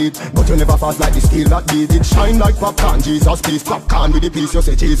real athlete, but you never fast like the steel that beat. It shine like popcorn, Jesus peace. Popcorn with the piece, you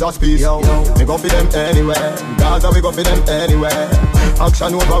say Jesus peace. Yo, me go for them anywhere. Gaza, we go for them anywhere.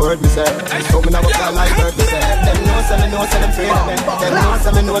 Action over word, me say. So me now go fly like bird, me say. Them know, say me know, say them afraid of me. Them know,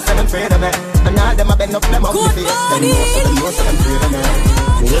 say me know, say them afraid of me. And all them a bend up them up the face. Them know, say them know, say them afraid of me.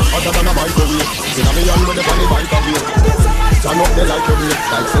 Other than a microwave, in a million with the funny bike of you. Turn up the light of it,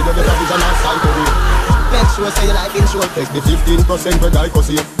 like say the better vision and sight of it. Make sure say you like insurance. Take the 15% with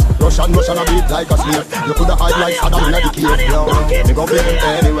glyphosate. Russian a beat like a slave. You coulda hide like Saddam in the cave. Yo, me go for them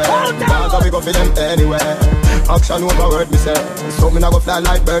anywhere. Gaza, we go for them anywhere. Action over word, me say. So me now go fly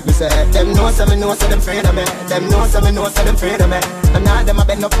like bird, me say. Them know, say me know, say them afraid of me. Them know, say me know, say them afraid of me. And all them a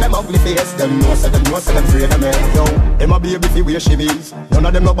bend up them ugly face. Them know, say them afraid of me. Yo, them a baby fi where she is. None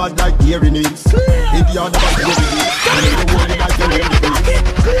of them no bad like hearing needs. If you are the bad baby, you need the world like you wear the breeze.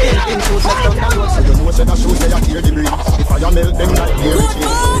 In shoes like down the road. So you know say that shoes say you tear the breeze. If I melt them like dairy cheese.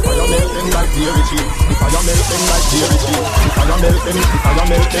 If I melt them like dairy cheese. If I melt them like dairy cheese. If I melt them, if I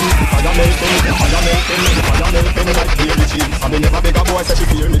melt them, if I melt them, if I melt them, if I melt them like dairy cheese. I mean never beg a boy say she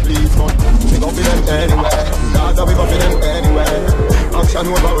fear me please, but we go for them anywhere. Gaza we go for them anywhere. Action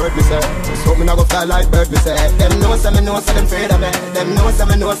over word me say. So me now go fly like bird me say. Them know, say me know, say them afraid of me. Them know, say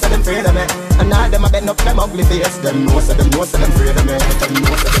me know, say them afraid of me. And all them a bend up them ugly face. Them know, say them afraid of me. Them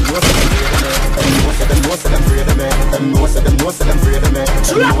know, say them afraid of me. Them know, say them afraid of me. Them know, say them afraid of me. Them know, say them afraid of me.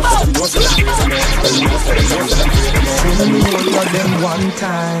 Them know, say them afraid of me. See me all of them one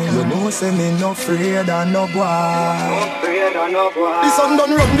time. You know, say me no afraid of no boy. The son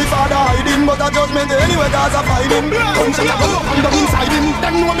done run the father hiding, but a judgment anyway Gaza fighting. Gunshot a gun up and down inside him.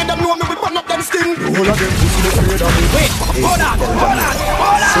 Them know me, we burn up them skin. All of them pussy they afraid of me. Wait, hold on.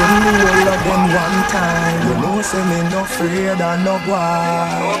 See me all of them one time. You know, say me no afraid of no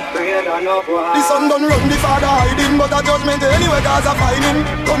boy. The son done run the father hiding, but a judgment anyway Gaza fighting.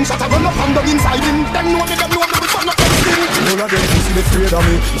 Gunshot a gun up and down inside him. Them know me, we burn up them skin. All of them pussy they afraid of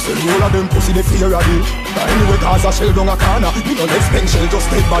me. Say all of them pussy they fear of me. Anyway Gaza shell down a corner. Me no let spend shell just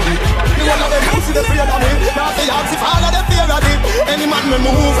dead body. All of them pussy they afraid of me. Now they ask if all of them fear of me. Any man me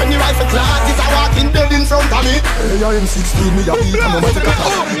move, any rifle class is a walking dead in front of me. Hey, I am 16, me a beat and no matter cut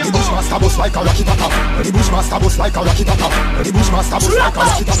off. The Bushmaster bust like a rocket attack. The Bushmaster bust like a rocket attack. The Bushmaster bust like a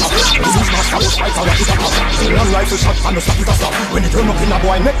rocket attack. The Bushmaster bust like a rocket attack. Long rifle shot and no stop it a stop. When it turn up in a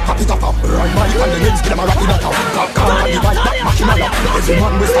boy neck, pop it up up. Right mic and the legs give them a rocket attack. Cop car and the bike back, mash him a lap. Every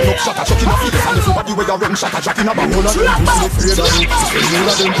man will stand up, shot a chuck in a face. And everybody with a run, shot a jack in a back. All of them pussy afraid of me. All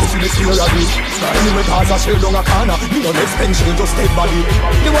of them pussy fear of me. Anyway Gaza shell down a corner. Me no let spend shell just dead body.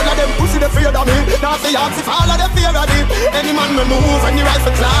 The one of them pussy they fear of me. Now they ask if all of them fear of me. Any man me move, any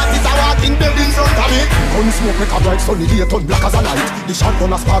rifle class is a walking dead in front of me. Gun smoke make a bright sunny day turn black as a light. The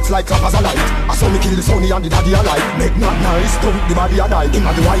shotgun a sparks like clap as a light. I saw me kill the sonny and the daddy alive. Make not nice, dump the body a die. Him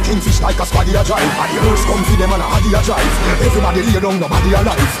a the white kingfish like a squaddy a drive. And the earth come for them and a haddy a drive. Everybody lay down, nobody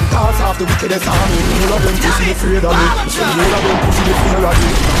alive. Cause half the wickedest army. All of them pussy they afraid of me. So all of them pussy they fear of me.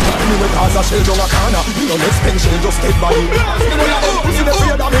 Anyway cause a shell down a corner. Me no let spend shell just dead body. All of them pussy they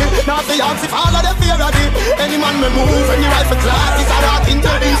afraid of me. Now they ask if all of them fear of me. Any man me move, any rifle class is a walking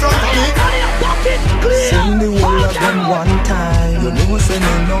dead in front of me. Sing the whole of them one time. You know, say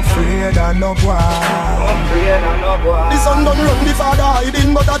me no afraid of no boy. The son done run the father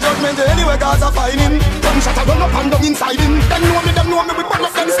hiding, but a judgment anyway Gaza fighting. Gunshot a gun up and down inside him. Them know me, we burn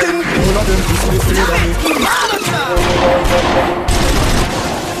up them skin. All of them pussy afraid of me.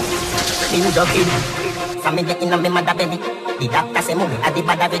 You just kid. From me getting on me mother belly. The doctor say mommy at the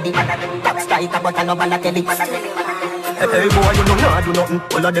bad already. Top strike but I no ball at Hey boy, you know not do nothing.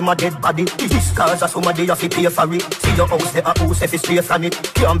 All of them a dead body. This cause of somebody have to pay for it. See your house, they a house if it's straight on it.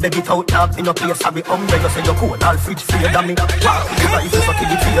 Can't beg it out, dog, in no place sorry. You say you cold, all fridge free than me. Walk in the rifle, so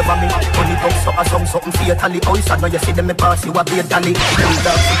kill it favor me. Money talk so a something fatally. Oh, so now you see them me pass you a beer dolly. Cold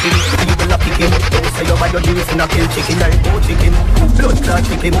dog chicken, people a picking. Don't say you buy your deals in a kill chicken. Like oh chicken, blood clot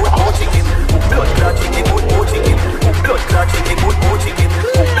chicken, oh chicken, blood clot chicken, oh chicken, blood clot chicken, oh chicken,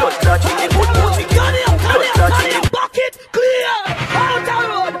 blood clot chicken, oh chicken, blood clot chicken. Bucket clear, out the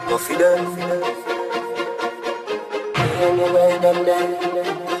road. Go feed them.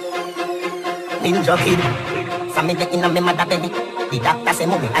 Ninja kid, so me get in a me mother belly. The doctor say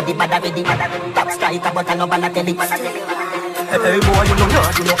mummy a the bad already. Top striker but I no balatelli. Hey boy, you know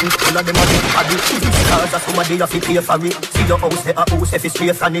not do nothing. All of them a dead body. This cause of somebody have to pay for it. See your house, they a house if it's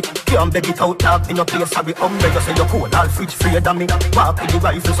straight on it. Can't beg it out, dog, in no place sorry. You say you cold, all fridge free than me. Walk with the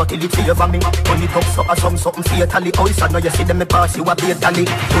rifle so till it favor me. Turn it up so a something fatally. Oh, so now you see them me pass you a beer dolly.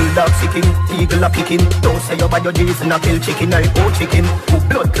 Bulldog sicking, eagle a picking. Don't say you buy your deals in a kill chicken. Like oh chicken,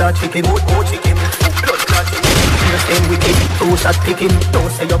 blood clot chicken, oh chicken, blood clot chicken. You're saying wicked, two shot picking.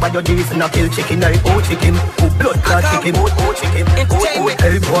 Don't say you buy your deals in a kill chicken. Like oh chicken, blood clot chicken, oh chicken, oh.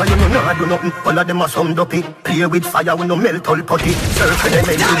 Hey boy, you know not do nothing. All of them are some dopey. Play with fire with no melt all putty. Circle them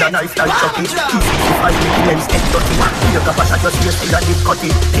in with a knife like Chucky. 55 million step dirty. You got a shot just here, see a deep cutty.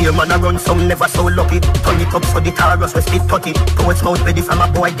 Here man a run some never so lucky. Turn it up so the Taurus will spit tutty. Poets mouth ready from a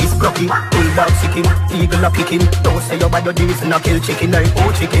boy this brocky. Bulldog sicking, eagle a picking. Don't say you buy your deals in a kill chicken. Like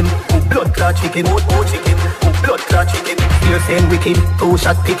oh chicken, blood clot chicken, oh chicken, blood clot chicken. You're saying wicked, two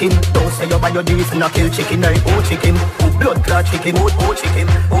shot picking. Don't say you buy your deals in a kill chicken. Like oh chicken, blood clot chicken, oh chicken,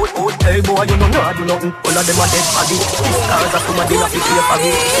 oh. Hey boy, you know not do nothing. All of them a dead body. This cause of somebody have to pay for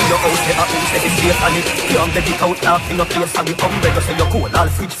it. See your house, they a house if it's straight on it. Can't beg it out, dog, in no place sorry. You say you cold, all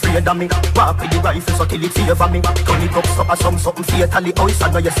fridge free than me. Walk with the rifle so till it favor me. Turn it up so a something fatally. Oh, so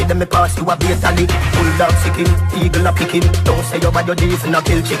now you see them me pass you a beer dolly. Bulldog sicking, eagle a picking. Don't say you buy your deals in a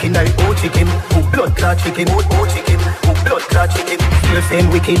kill chicken. Like oh chicken, blood clot chicken, oh chicken, blood clot chicken. You're saying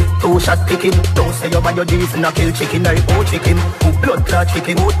wicked, two shot picking. Don't say you buy your deals in a kill chicken. Like oh chicken, blood clot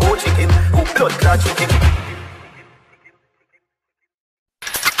chicken, oh chicken, blood clot chicken.